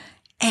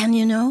 And,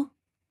 you know,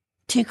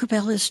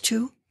 Tinkerbell is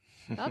too.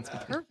 That's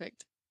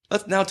perfect.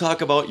 Let's now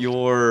talk about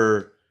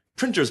your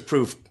Printer's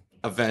Proof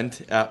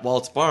event at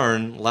Walt's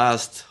Barn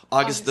last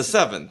August the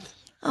 7th.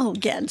 Oh,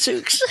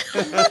 gadzooks.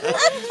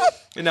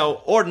 You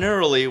know,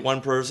 ordinarily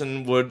one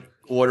person would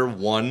order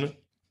one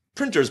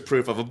printer's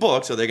proof of a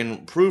book so they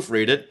can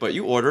proofread it, but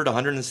you ordered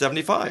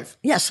 175.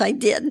 Yes, I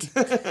did.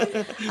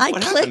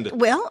 What happened?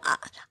 Well,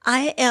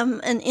 I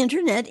am an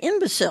internet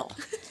imbecile,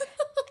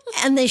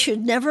 and they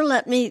should never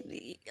let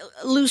me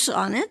loose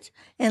on it.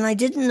 And I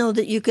didn't know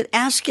that you could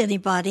ask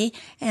anybody,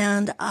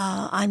 and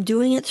I'm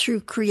doing it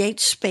through Create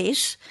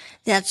Space.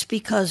 That's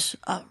because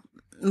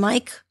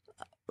Mike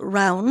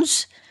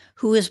Rounds,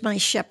 who is my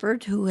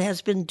shepherd, who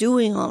has been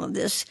doing all of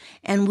this,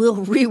 and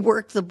will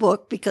rework the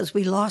book because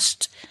we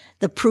lost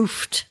the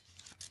proofed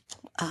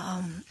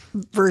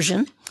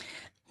version.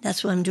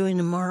 That's what I'm doing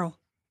tomorrow.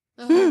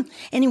 Uh-huh.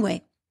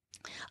 Anyway,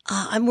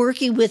 I'm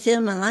working with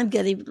him, and I'm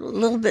getting a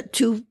little bit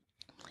too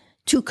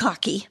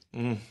cocky.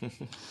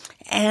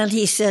 And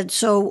he said,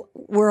 "So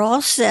we're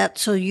all set,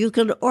 so you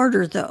can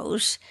order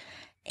those,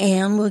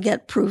 and we'll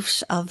get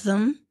proofs of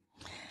them."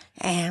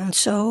 And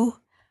so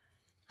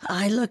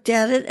I looked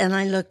at it, and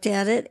I looked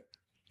at it,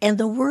 and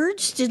the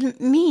words didn't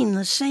mean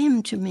the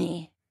same to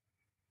me.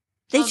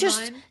 They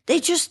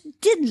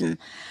just didn't.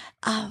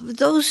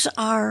 Those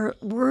are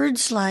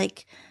words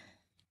like,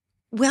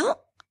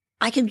 well,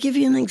 I can give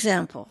you an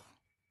example.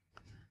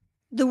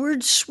 The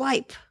word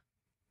swipe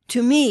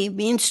to me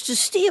means to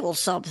steal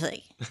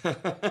something.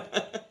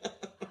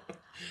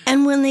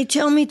 And when they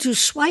tell me to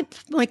swipe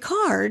my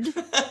card,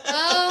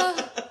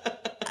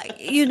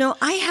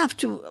 I have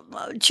to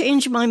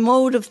change my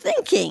mode of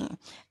thinking.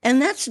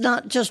 And that's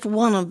not just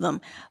one of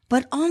them.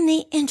 But on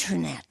the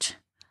internet,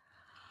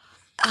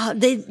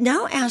 they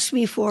now ask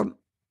me for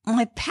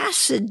my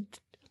password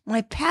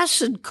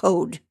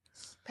code.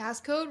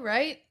 Passcode,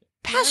 right?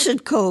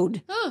 Password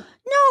code. Huh.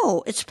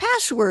 No, it's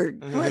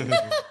password.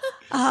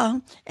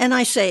 And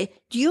I say,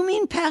 do you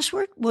mean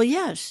password? Well,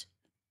 yes.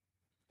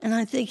 And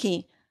I'm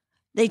thinking,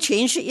 they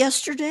changed it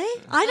yesterday?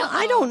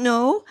 I don't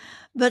know.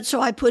 But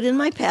so I put in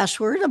my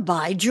password,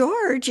 by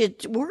George,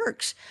 it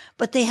works.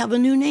 But they have a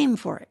new name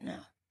for it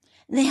now.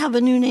 And they have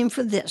a new name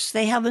for this.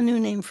 They have a new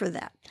name for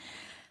that.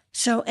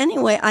 So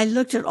anyway, I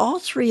looked at all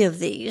three of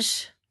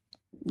these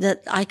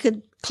that I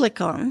could click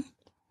on.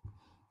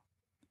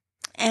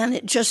 And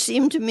it just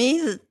seemed to me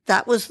that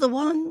that was the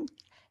one.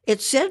 It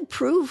said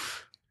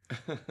proof,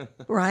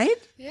 right?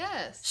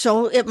 Yes.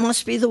 So it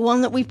must be the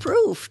one that we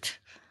proved.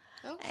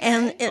 Okay.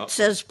 And it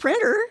says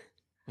printer.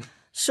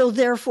 So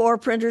therefore,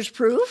 printer's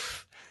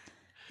proof.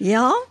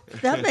 Yeah,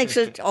 that makes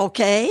it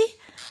okay.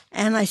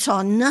 And I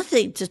saw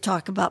nothing to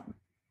talk about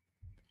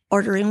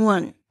ordering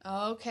one.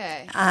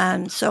 Okay.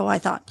 And so I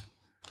thought,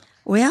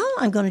 well,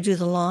 I'm going to do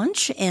the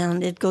launch,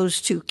 and it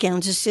goes to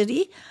Kansas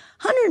City,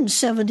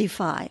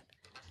 175.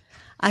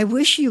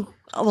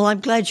 I'm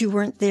glad you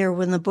weren't there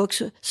when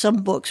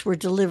some books were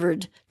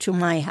delivered to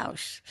my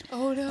house.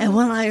 Oh, no. And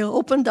when I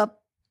opened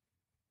up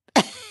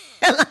and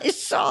I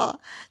saw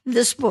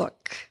this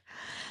book,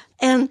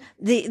 and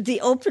the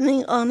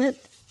opening on it,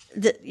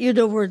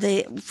 where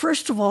they,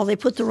 first of all, they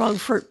put the wrong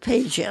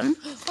page in.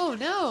 Oh,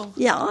 no.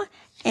 Yeah.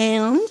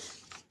 And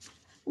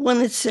when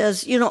it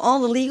says,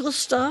 all the legal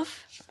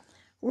stuff,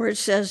 where it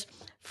says,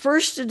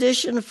 first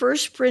edition,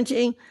 first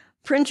printing,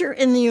 printer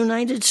in the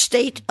United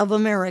States of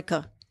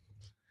America.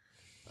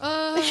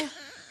 In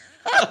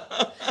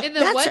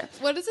the what?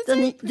 What does it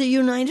say? The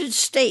United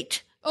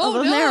States of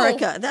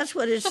America. That's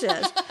what it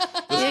says.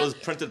 This was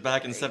printed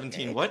back in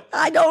 17 what?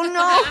 I don't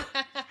know.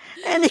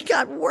 And it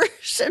got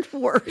worse and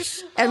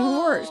worse and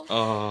worse.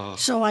 Oh.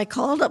 So I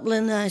called up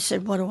Linda and I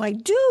said, what do I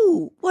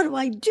do? What do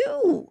I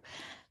do?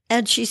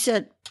 And she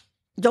said,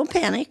 don't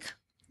panic.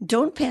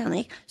 Don't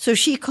panic. So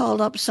she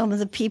called up some of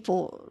the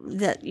people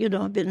that,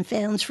 have been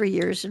fans for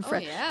years and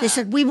friends. Yeah. They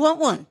said, we want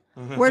one.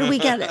 Where do we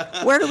get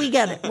it? Where do we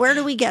get it? Where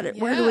do we get it?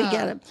 Where do we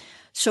get it?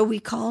 So we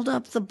called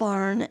up the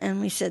barn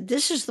and we said,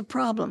 this is the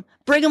problem.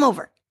 Bring them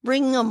over.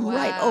 Bring them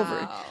right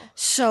over.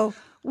 So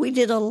we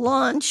did a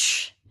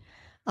launch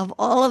of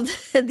all of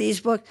these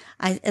books.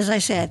 As I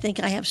say, I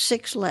think I have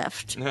 6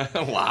 left.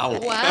 Wow.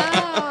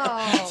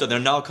 Wow. So they're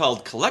now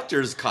called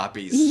collector's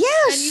copies.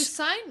 Yes. And you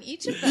sign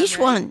each of them, Each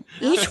right? one.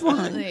 Each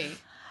one. Really?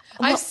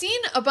 I've seen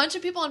a bunch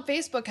of people on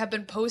Facebook have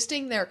been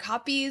posting their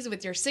copies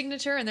with your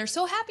signature, and they're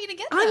so happy to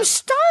get them. I'm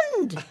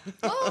stunned.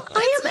 Oh,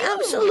 I am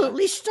that's you.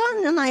 absolutely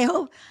stunned, and I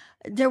hope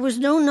there was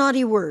no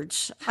naughty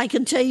words. I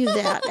can tell you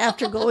that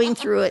after going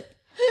through it.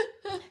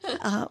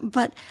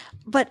 But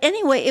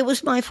anyway, it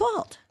was my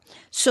fault.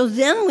 So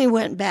then we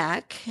went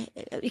back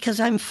because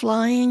I'm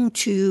flying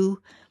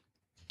to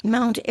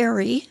Mount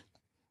Airy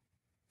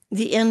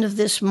the end of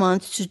this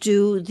month to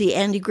do the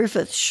Andy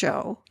Griffith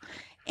show.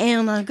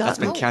 And I've got That's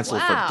been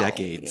canceled for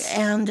decades.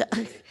 And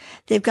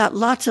they've got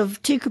lots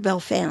of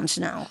Tinkerbell fans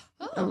now,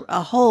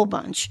 a whole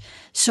bunch.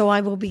 So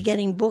I will be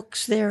getting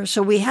books there.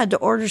 So we had to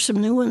order some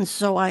new ones.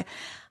 So I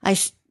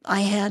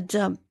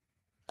had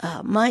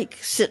Mike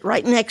sit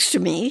right next to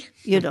me,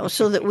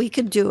 so that we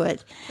could do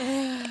it.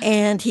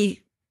 And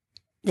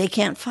they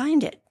can't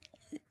find it.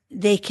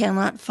 They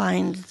cannot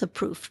find the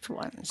proofed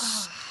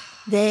ones.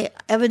 I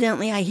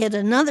hit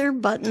another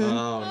button.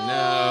 Oh,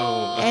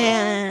 no.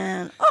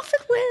 And off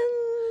it went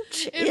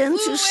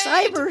into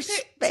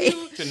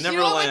cyberspace. To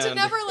Neverland. To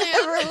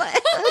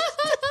Neverland.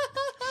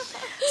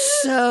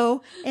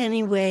 So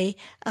anyway,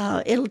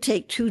 it'll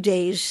take 2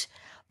 days.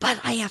 But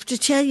I have to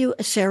tell you,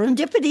 a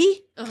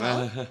serendipity.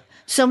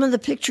 Some of the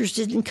pictures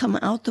didn't come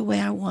out the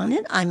way I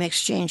wanted. I'm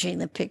exchanging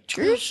the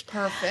pictures.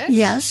 Perfect.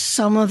 Yes,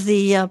 some of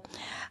the...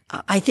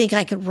 I think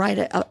I could write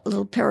a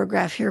little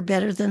paragraph here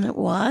better than it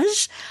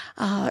was.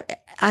 I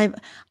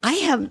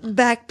have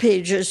back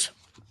pages.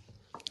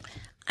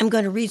 I'm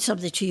going to read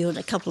something to you in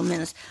a couple of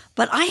minutes.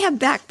 But I have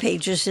back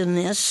pages in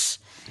this,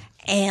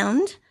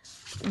 and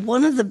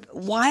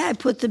why I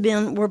put them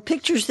in were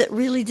pictures that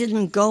really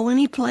didn't go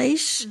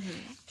anyplace,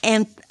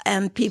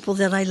 and people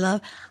that I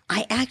love.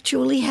 I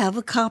actually have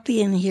a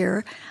copy in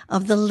here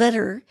of the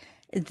letter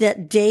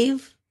that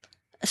Dave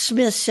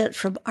Smith sent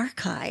from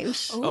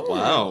archives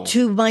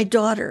to my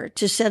daughter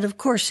to said, of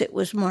course, it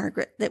was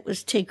Margaret that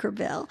was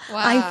Tinkerbell. Wow.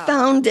 I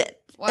found it.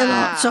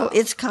 Wow. So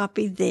it's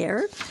copied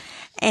there.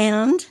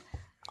 And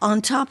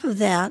on top of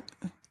that,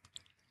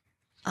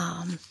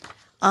 I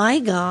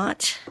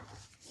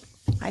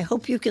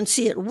hope you can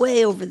see it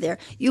way over there.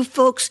 You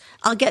folks,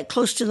 I'll get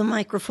close to the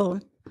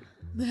microphone.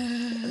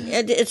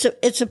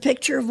 It's a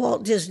picture of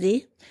Walt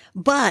Disney,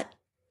 but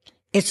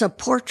it's a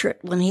portrait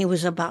when he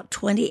was about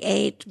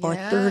 28 or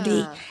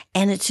 30,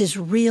 and it's his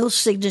real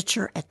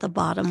signature at the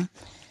bottom.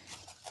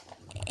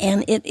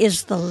 And it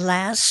is the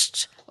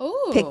last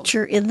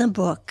picture in the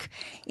book.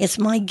 It's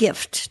my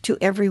gift to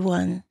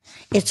everyone.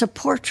 It's a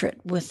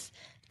portrait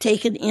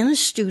taken in a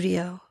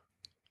studio.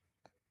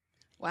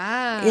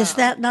 Wow. Is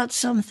that not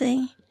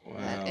something? Wow.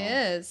 That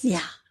is.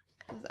 Yeah.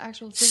 There's the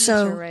actual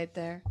signature right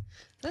there.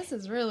 This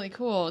is really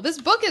cool. This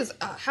book is,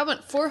 how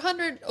about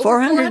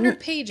 400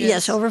 pages?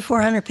 Yes, over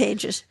 400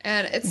 pages.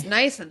 And it's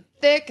nice and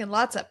thick and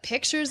lots of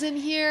pictures in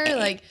here.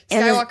 Like,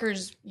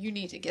 Skywalkers, you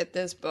need to get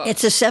this book.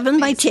 It's a 7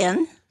 by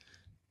 10.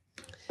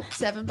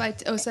 7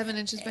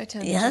 inches by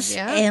 10 Yes, inches,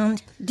 yeah.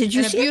 and did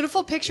you see a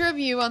beautiful picture of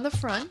you on the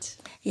front.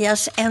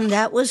 Yes, and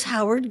that was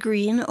Howard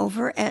Green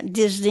over at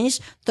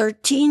Disney's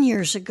 13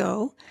 years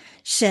ago,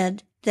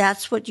 said,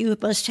 that's what you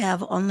must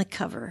have on the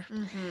cover.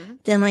 Mm-hmm.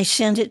 Then I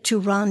sent it to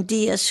Ron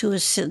Diaz, who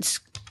has since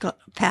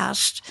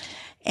passed,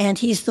 and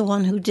he's the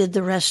one who did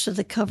the rest of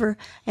the cover.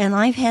 And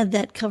I've had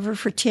that cover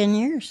for 10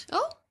 years.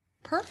 Oh,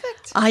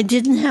 perfect. I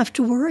didn't have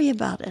to worry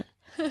about it.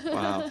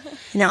 Wow.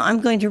 Now,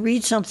 I'm going to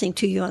read something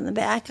to you on the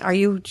back. Are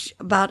you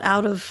about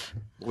out of...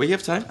 We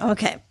have time.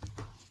 Okay.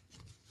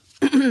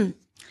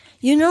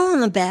 You know,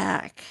 on the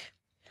back...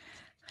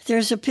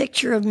 There's a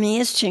picture of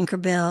me as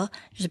Tinkerbell.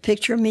 There's a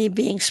picture of me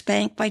being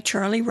spanked by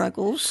Charlie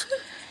Ruggles.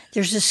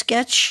 There's a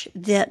sketch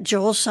that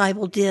Joel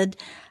Seibel did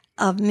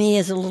of me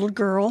as a little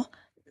girl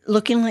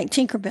looking like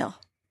Tinkerbell.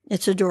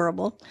 It's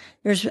adorable.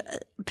 There's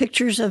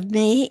pictures of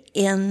me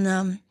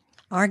in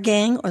Our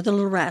Gang or the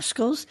Little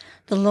Rascals,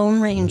 the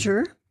Lone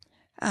Ranger,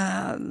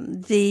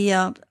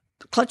 the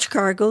Clutch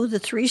Cargo, the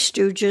Three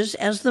Stooges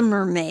as the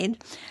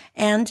Mermaid.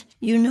 And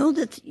you know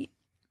that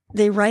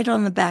they write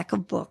on the back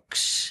of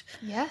books.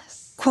 Yes.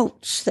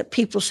 Quotes that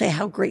people say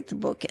how great the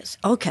book is.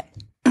 Okay.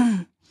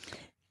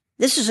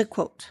 This is a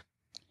quote.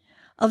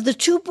 Of the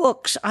 2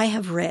 books I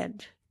have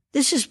read,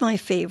 this is my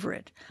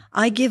favorite.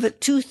 I give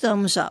it 2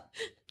 thumbs up.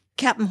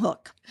 Captain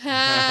Hook.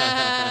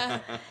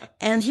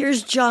 And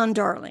here's John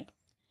Darling.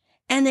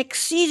 An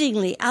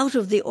exceedingly out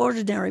of the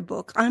ordinary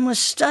book. I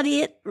must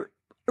study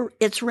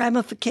its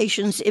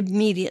ramifications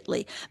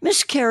immediately.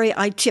 Miss Kerry,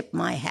 I tip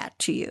my hat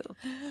to you.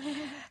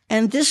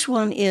 And this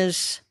one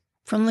is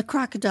from The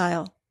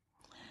Crocodile.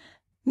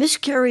 Miss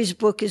Kerry's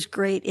book is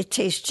great. It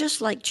tastes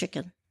just like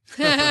chicken.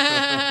 So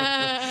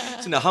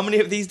now, how many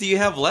of these do you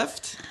have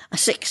left?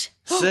 6.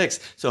 6.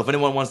 So if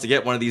anyone wants to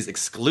get one of these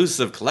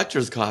exclusive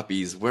collector's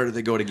copies, where do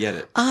they go to get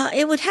it?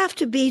 It would have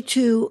to be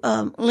to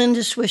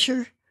Linda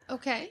Swisher.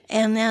 Okay.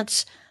 And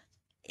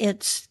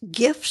it's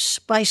Gifts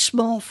by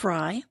Small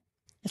Fry.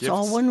 It's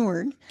all one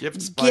word.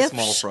 Gifts by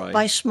Small Fry.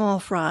 By Small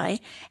Fry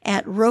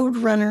at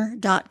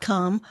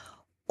roadrunner.com,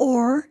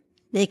 or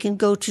they can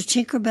go to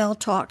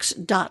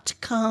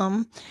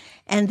tinkerbelltalks.com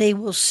and they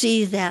will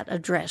see that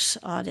address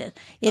on it.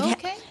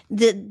 Okay.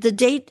 The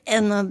date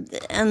and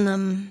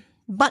the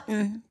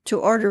button to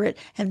order it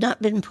have not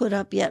been put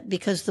up yet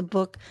because the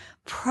book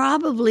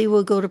probably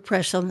will go to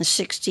press on the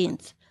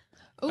 16th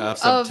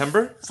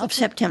September? of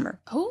September.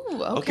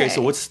 Oh, okay. Okay,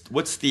 so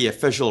what's the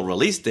official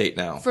release date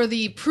now? For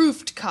the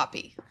proofed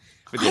copy.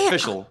 For the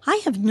official.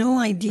 I have no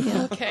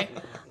idea. Okay.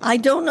 I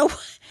don't know,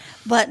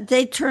 but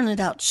they turn it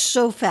out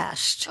so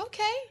fast.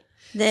 Okay.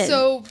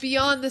 So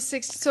beyond the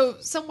 6th, so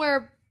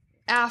somewhere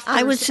after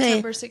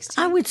September 16th?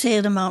 I would say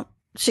in about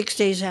 6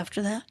 days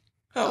after that.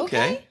 Oh,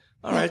 okay.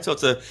 All right, so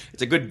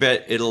it's a good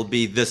bet it'll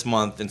be this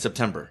month in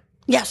September.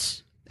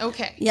 Yes.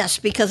 Okay. Yes,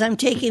 because I'm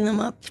taking them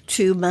up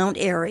to Mount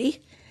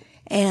Airy,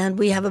 and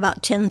we have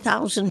about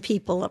 10,000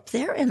 people up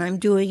there, and I'm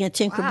doing a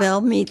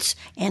Tinkerbell meets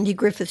Andy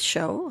Griffith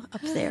show up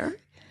there.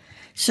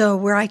 So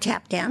where I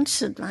tap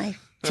dance and I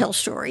tell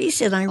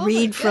stories and I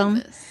read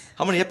from...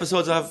 How many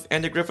episodes of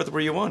Andy Griffith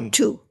were you on?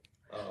 2.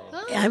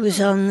 Oh. I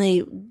was on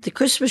the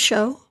Christmas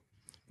show,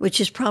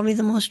 which is probably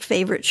the most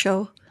favorite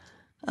show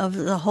of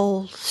the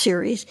whole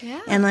series.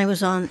 Yeah. And I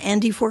was on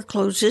Andy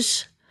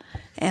Forecloses.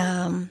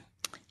 And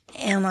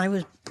I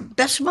was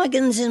Bess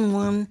Muggins in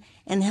one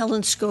and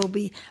Helen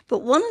Scobie. But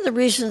one of the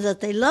reasons that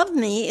they love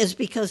me is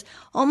because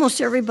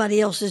almost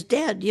everybody else is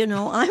dead. You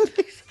know, I'm...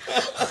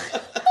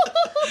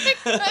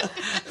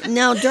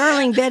 Now,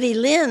 darling Betty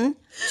Lynn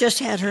just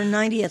had her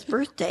 90th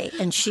birthday,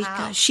 and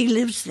she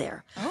lives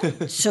there. Oh.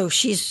 So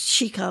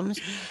she comes.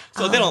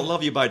 So they don't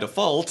love you by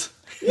default.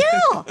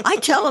 Yeah, I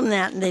tell them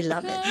that, and they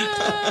love it.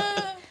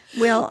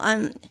 Well, I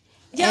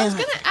was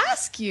going to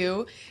ask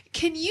you,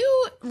 can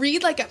you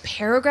read like a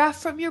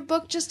paragraph from your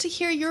book just to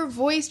hear your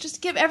voice, just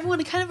to give everyone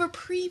a kind of a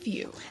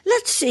preview?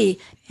 Let's see.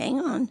 Hang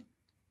on.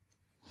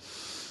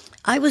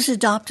 I was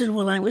adopted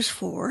when I was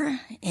 4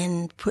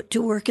 and put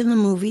to work in the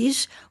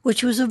movies,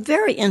 which was a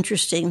very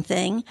interesting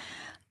thing,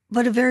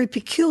 but a very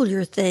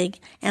peculiar thing.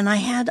 And I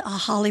had a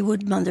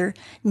Hollywood mother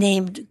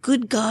named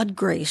Good God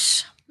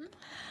Grace.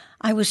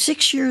 I was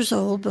 6 years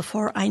old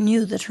before I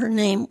knew that her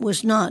name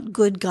was not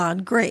Good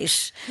God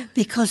Grace,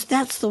 because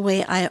that's the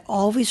way I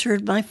always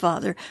heard my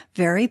father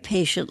very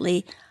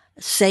patiently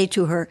say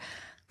to her,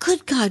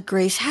 Good God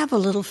Grace, have a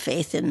little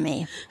faith in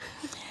me.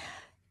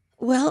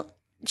 Well,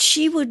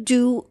 she would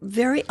do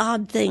very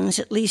odd things,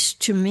 at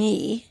least to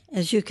me,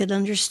 as you could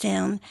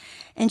understand.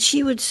 And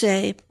she would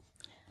say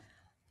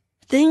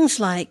things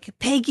like,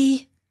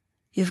 Peggy,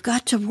 You've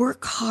got to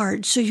work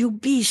hard so you'll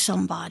be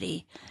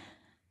somebody.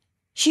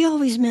 She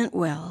always meant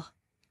well.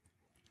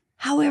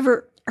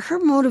 However, her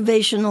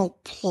motivational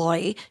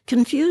ploy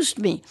confused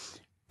me.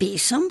 Be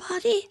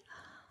somebody?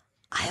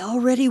 I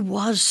already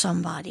was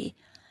somebody.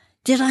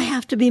 Did I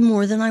have to be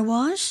more than I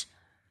was?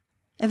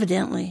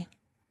 Evidently.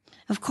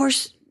 Of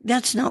course,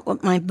 that's not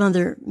what my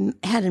mother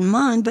had in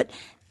mind, but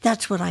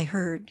that's what I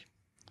heard.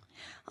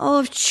 Oh,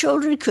 if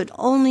children could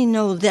only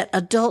know that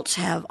adults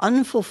have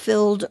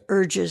unfulfilled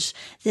urges,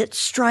 that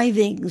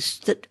strivings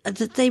that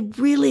they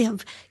really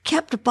have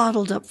kept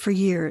bottled up for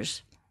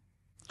years.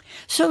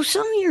 So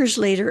some years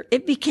later,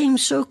 it became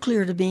so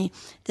clear to me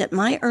that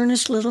my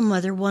earnest little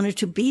mother wanted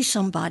to be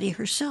somebody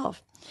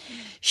herself.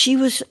 She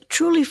was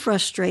truly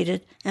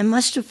frustrated and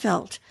must have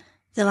felt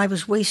that I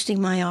was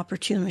wasting my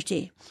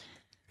opportunity.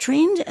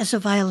 Trained as a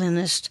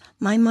violinist,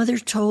 my mother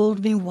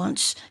told me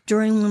once,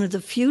 during one of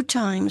the few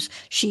times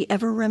she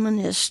ever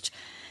reminisced,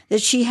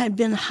 that she had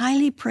been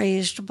highly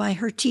praised by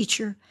her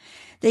teacher.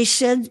 They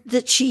said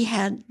that she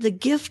had the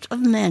gift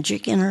of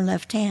magic in her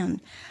left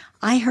hand.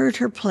 I heard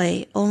her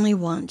play only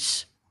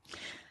once.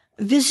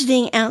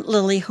 Visiting Aunt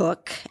Lily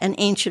Hook, an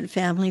ancient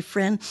family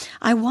friend,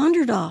 I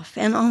wandered off,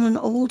 and on an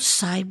old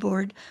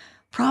sideboard,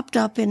 propped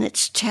up in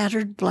its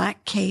tattered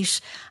black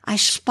case, I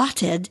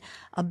spotted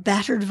a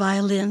battered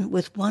violin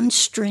with one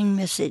string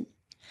missing.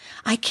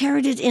 I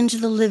carried it into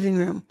the living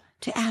room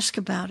to ask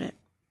about it.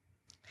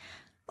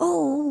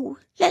 "Oh,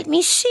 let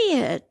me see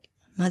it,"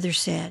 Mother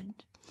said.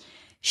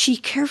 She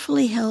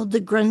carefully held the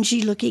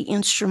grungy-looking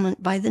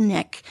instrument by the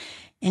neck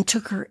and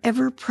took her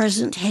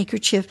ever-present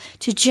handkerchief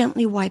to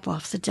gently wipe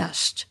off the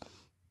dust.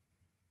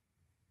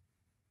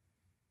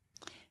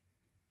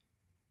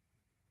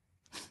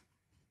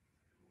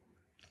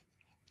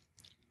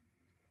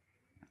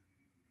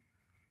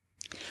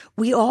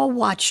 We all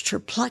watched her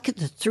pluck at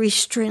the 3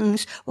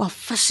 strings while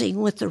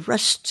fussing with the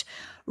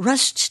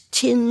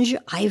rust-tinged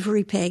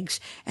ivory pegs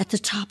at the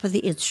top of the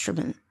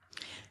instrument.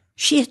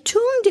 She had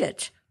tuned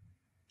it.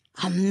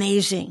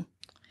 Amazing.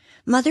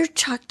 Mother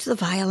tucked the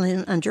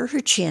violin under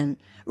her chin,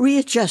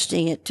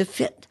 readjusting it to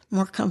fit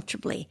more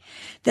comfortably.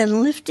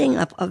 Then, lifting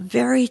up a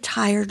very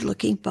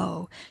tired-looking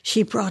bow,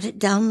 she brought it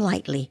down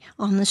lightly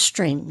on the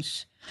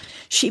strings.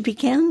 She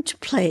began to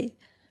play.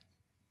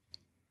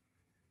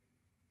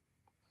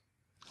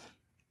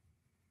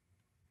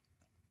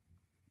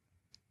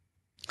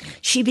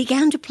 She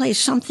began to play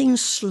something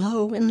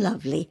slow and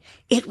lovely.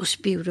 It was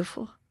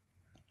beautiful.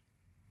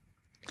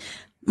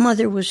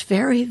 Mother was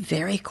very,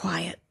 very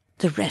quiet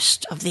the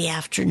rest of the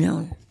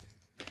afternoon.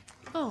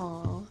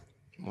 Oh.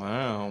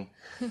 Wow.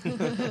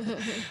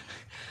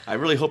 I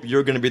really hope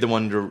you're going to be the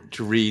one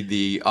to read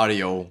the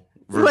audio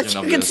version But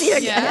of you can this. see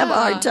I have a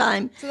hard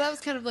time. So that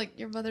was kind of like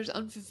your mother's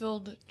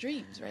unfulfilled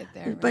dreams right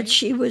there, right? But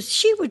she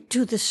would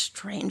do the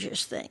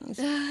strangest things.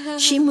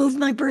 She moved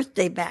my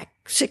birthday back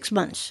 6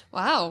 months.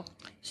 Wow.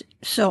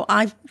 So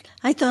I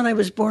thought I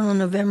was born on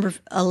November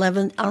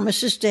 11th,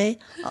 Armistice Day,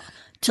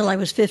 till I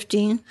was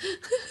 15.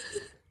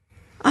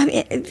 I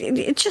mean,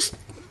 it just,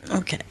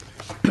 okay.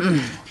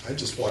 I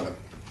just want to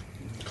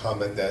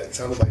comment that it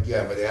sounded like you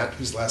have an aunt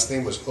whose last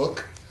name was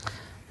Hook.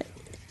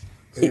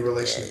 Any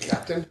relation to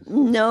Captain?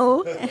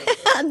 No,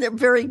 they're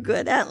very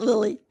good, Aunt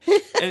Lily.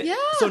 And Yeah.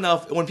 So now,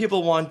 when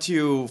people want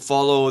to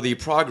follow the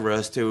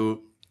progress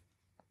to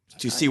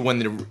see when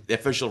the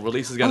official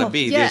release is going to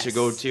be, yes. they should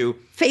go to...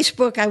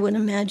 Facebook, I would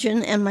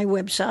imagine, and my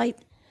website.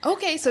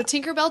 Okay, so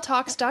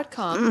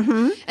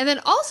tinkerbelltalks.com. And then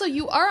also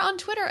you are on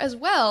Twitter as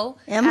well.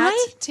 Am at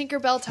I?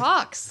 Tinkerbell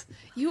Talks.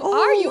 You Oh,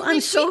 are. You I'm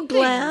so retweet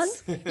glad.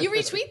 things. You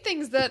retweet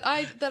things that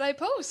I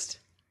post.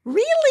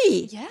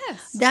 Really?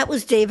 Yes. That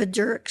was David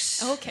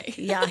Dirks. Okay.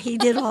 Yeah, he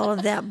did all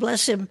of that.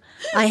 Bless him.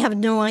 I have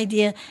no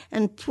idea.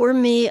 And poor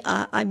me,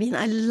 I mean,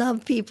 I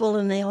love people,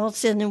 and they all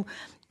send him,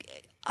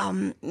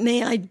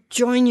 may I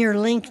join your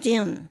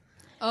LinkedIn?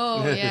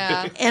 Oh,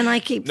 yeah. And I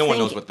keep No one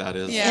thinking, knows what that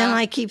is. Yeah. And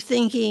I keep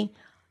thinking,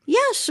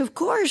 yes, of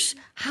course.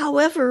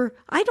 However,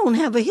 I don't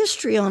have a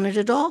history on it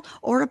at all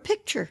or a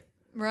picture.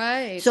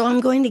 Right. So I'm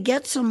going to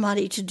get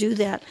somebody to do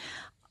that.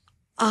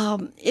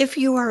 If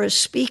you are a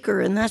speaker,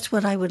 and that's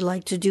what I would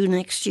like to do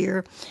next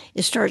year,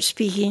 is start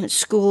speaking at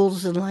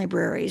schools and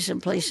libraries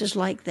and places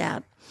like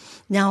that.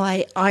 Now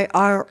I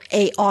are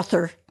a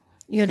author,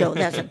 you know,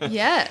 that's a,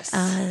 yes.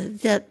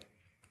 that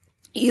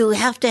you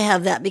have to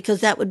have that, because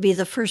that would be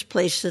the first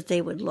place that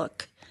they would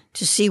look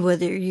to see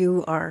whether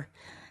you are,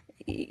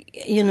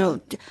 you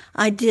know.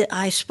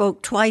 I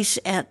spoke twice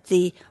at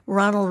the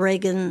Ronald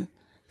Reagan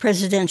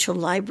Presidential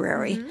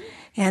Library,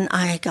 and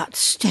I got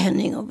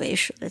standing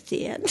ovation at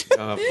the end.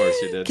 Of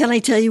course you did. Can I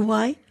tell you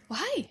why?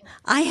 Why?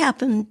 I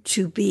happen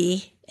to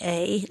be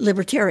a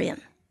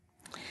libertarian.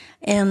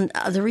 And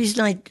the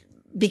reason I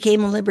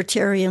became a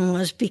libertarian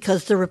was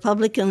because the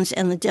Republicans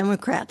and the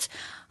Democrats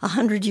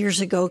 100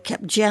 years ago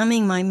kept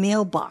jamming my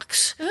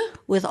mailbox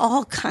with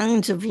all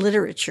kinds of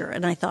literature.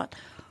 And I thought,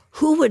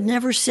 who would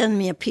never send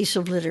me a piece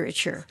of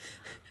literature?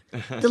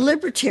 The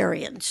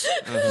libertarians.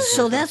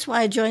 So that's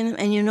why I joined them.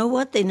 And you know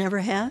what? They never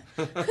have.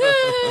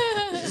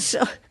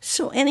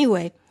 So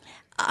anyway,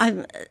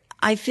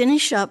 I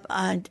finish up,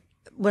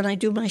 when I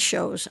do my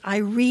shows, I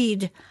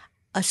read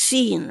a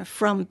scene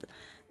from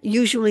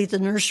usually the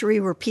nursery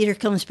where Peter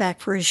comes back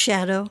for his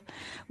shadow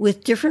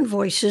with different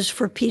voices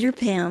for Peter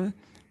Pan,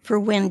 for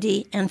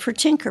Wendy, and for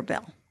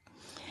Tinkerbell.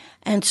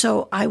 And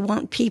so I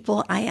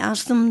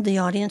ask them, the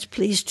audience,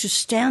 please to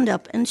stand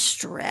up and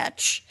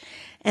stretch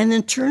and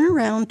then turn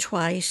around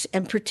twice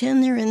and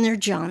pretend they're in their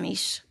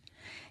jammies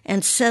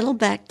and settle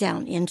back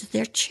down into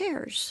their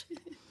chairs.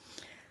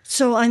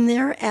 So I'm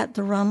there at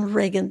the Ronald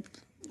Reagan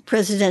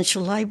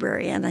Presidential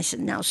Library, and I said,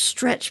 now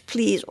stretch,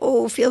 please.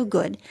 Oh, feel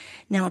good.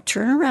 Now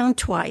turn around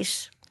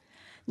twice.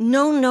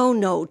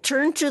 No.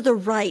 Turn to the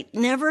right.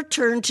 Never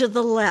turn to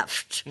the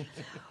left.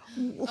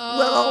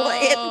 Well,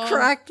 it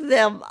cracked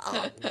them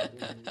up.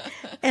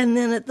 And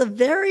then at the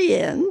very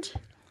end,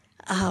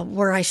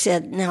 where I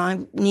said, now I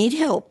need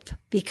help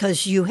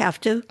because you have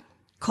to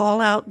call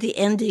out the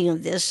ending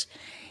of this.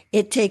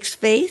 It takes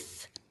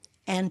faith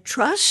and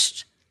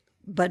trust,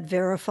 but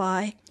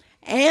verify.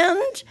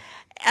 And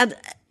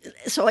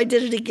so I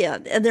did it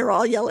again, and they're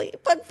all yelling,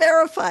 but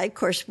verify, of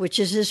course, which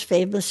is his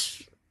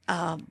famous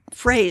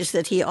phrase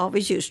that he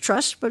always used,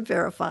 trust but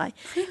verify.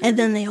 And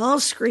then they all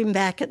scream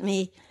back at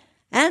me,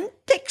 and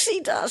pixie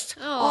dust.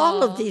 Aww.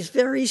 All of these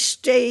very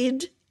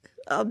staid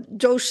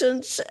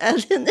docents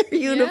and in their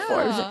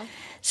uniforms. Yeah.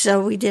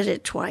 So we did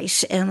it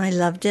twice, and I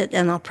loved it,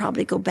 and I'll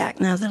probably go back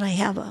now that I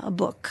have a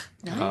book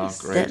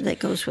that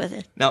goes with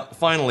it. Now,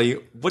 finally,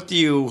 what do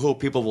you hope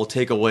people will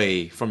take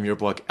away from your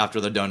book after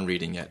they're done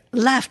reading it?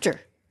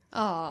 Laughter.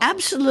 Oh.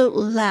 Absolute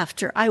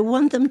laughter. I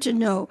want them to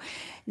know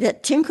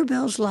that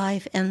Tinkerbell's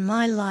life and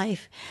my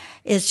life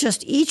is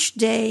just each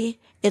day.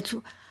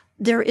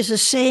 There is a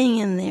saying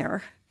in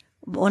there,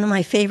 one of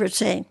my favorite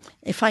sayings,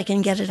 if I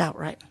can get it out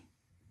right.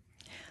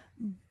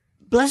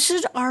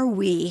 Blessed are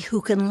we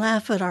who can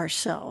laugh at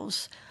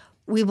ourselves.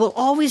 We will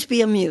always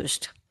be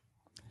amused.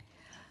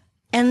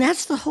 And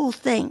that's the whole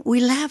thing.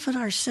 We laugh at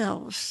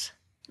ourselves.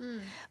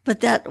 Mm.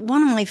 But that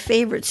one of my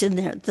favorites in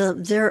there,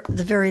 the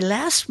very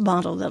last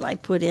model that I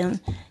put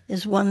in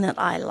is one that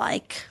I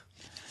like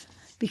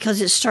because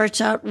it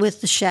starts out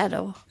with the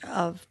shadow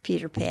of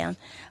Peter Pan.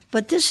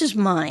 But this is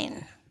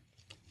mine.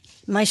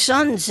 My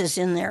son's is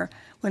in there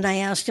when I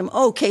asked him,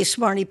 okay,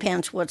 Smarty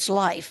Pants, what's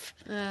life?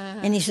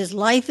 And he says,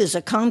 life is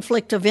a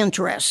conflict of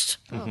interest.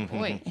 Oh,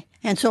 boy.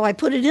 And so I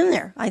put it in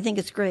there. I think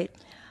it's great.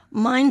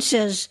 Mine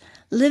says,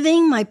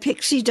 living my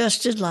pixie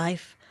dusted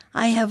life,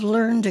 I have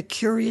learned a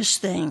curious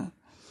thing.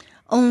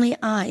 Only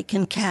I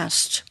can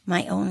cast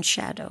my own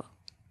shadow.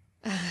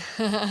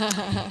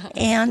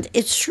 And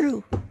it's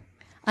true.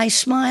 I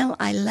smile,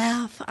 I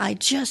laugh,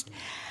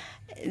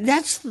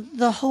 that's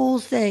the whole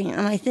thing.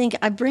 And I think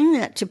I bring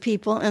that to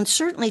people, and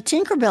certainly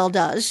Tinkerbell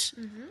does.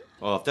 Mm-hmm.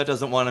 Well, if that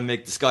doesn't want to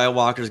make the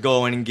Skywalkers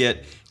go in and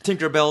get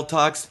Tinkerbell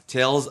Talks,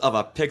 Tales of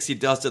a Pixie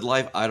Dusted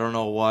Life, I don't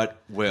know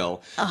what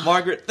will.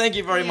 Margaret, thank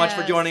you very much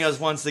for joining us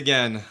once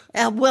again.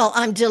 Well,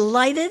 I'm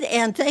delighted,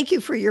 and thank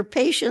you for your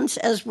patience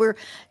as we're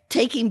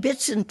taking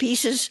bits and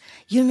pieces.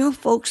 You know,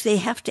 folks, they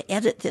have to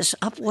edit this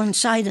up one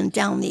side and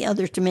down the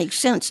other to make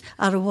sense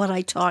out of what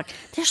I talk.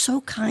 They're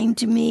so kind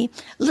to me.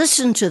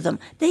 Listen to them.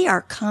 They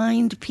are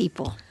kind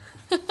people.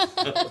 Nice.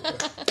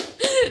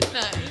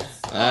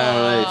 All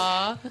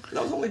right.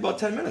 That was only about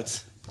 10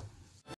 minutes.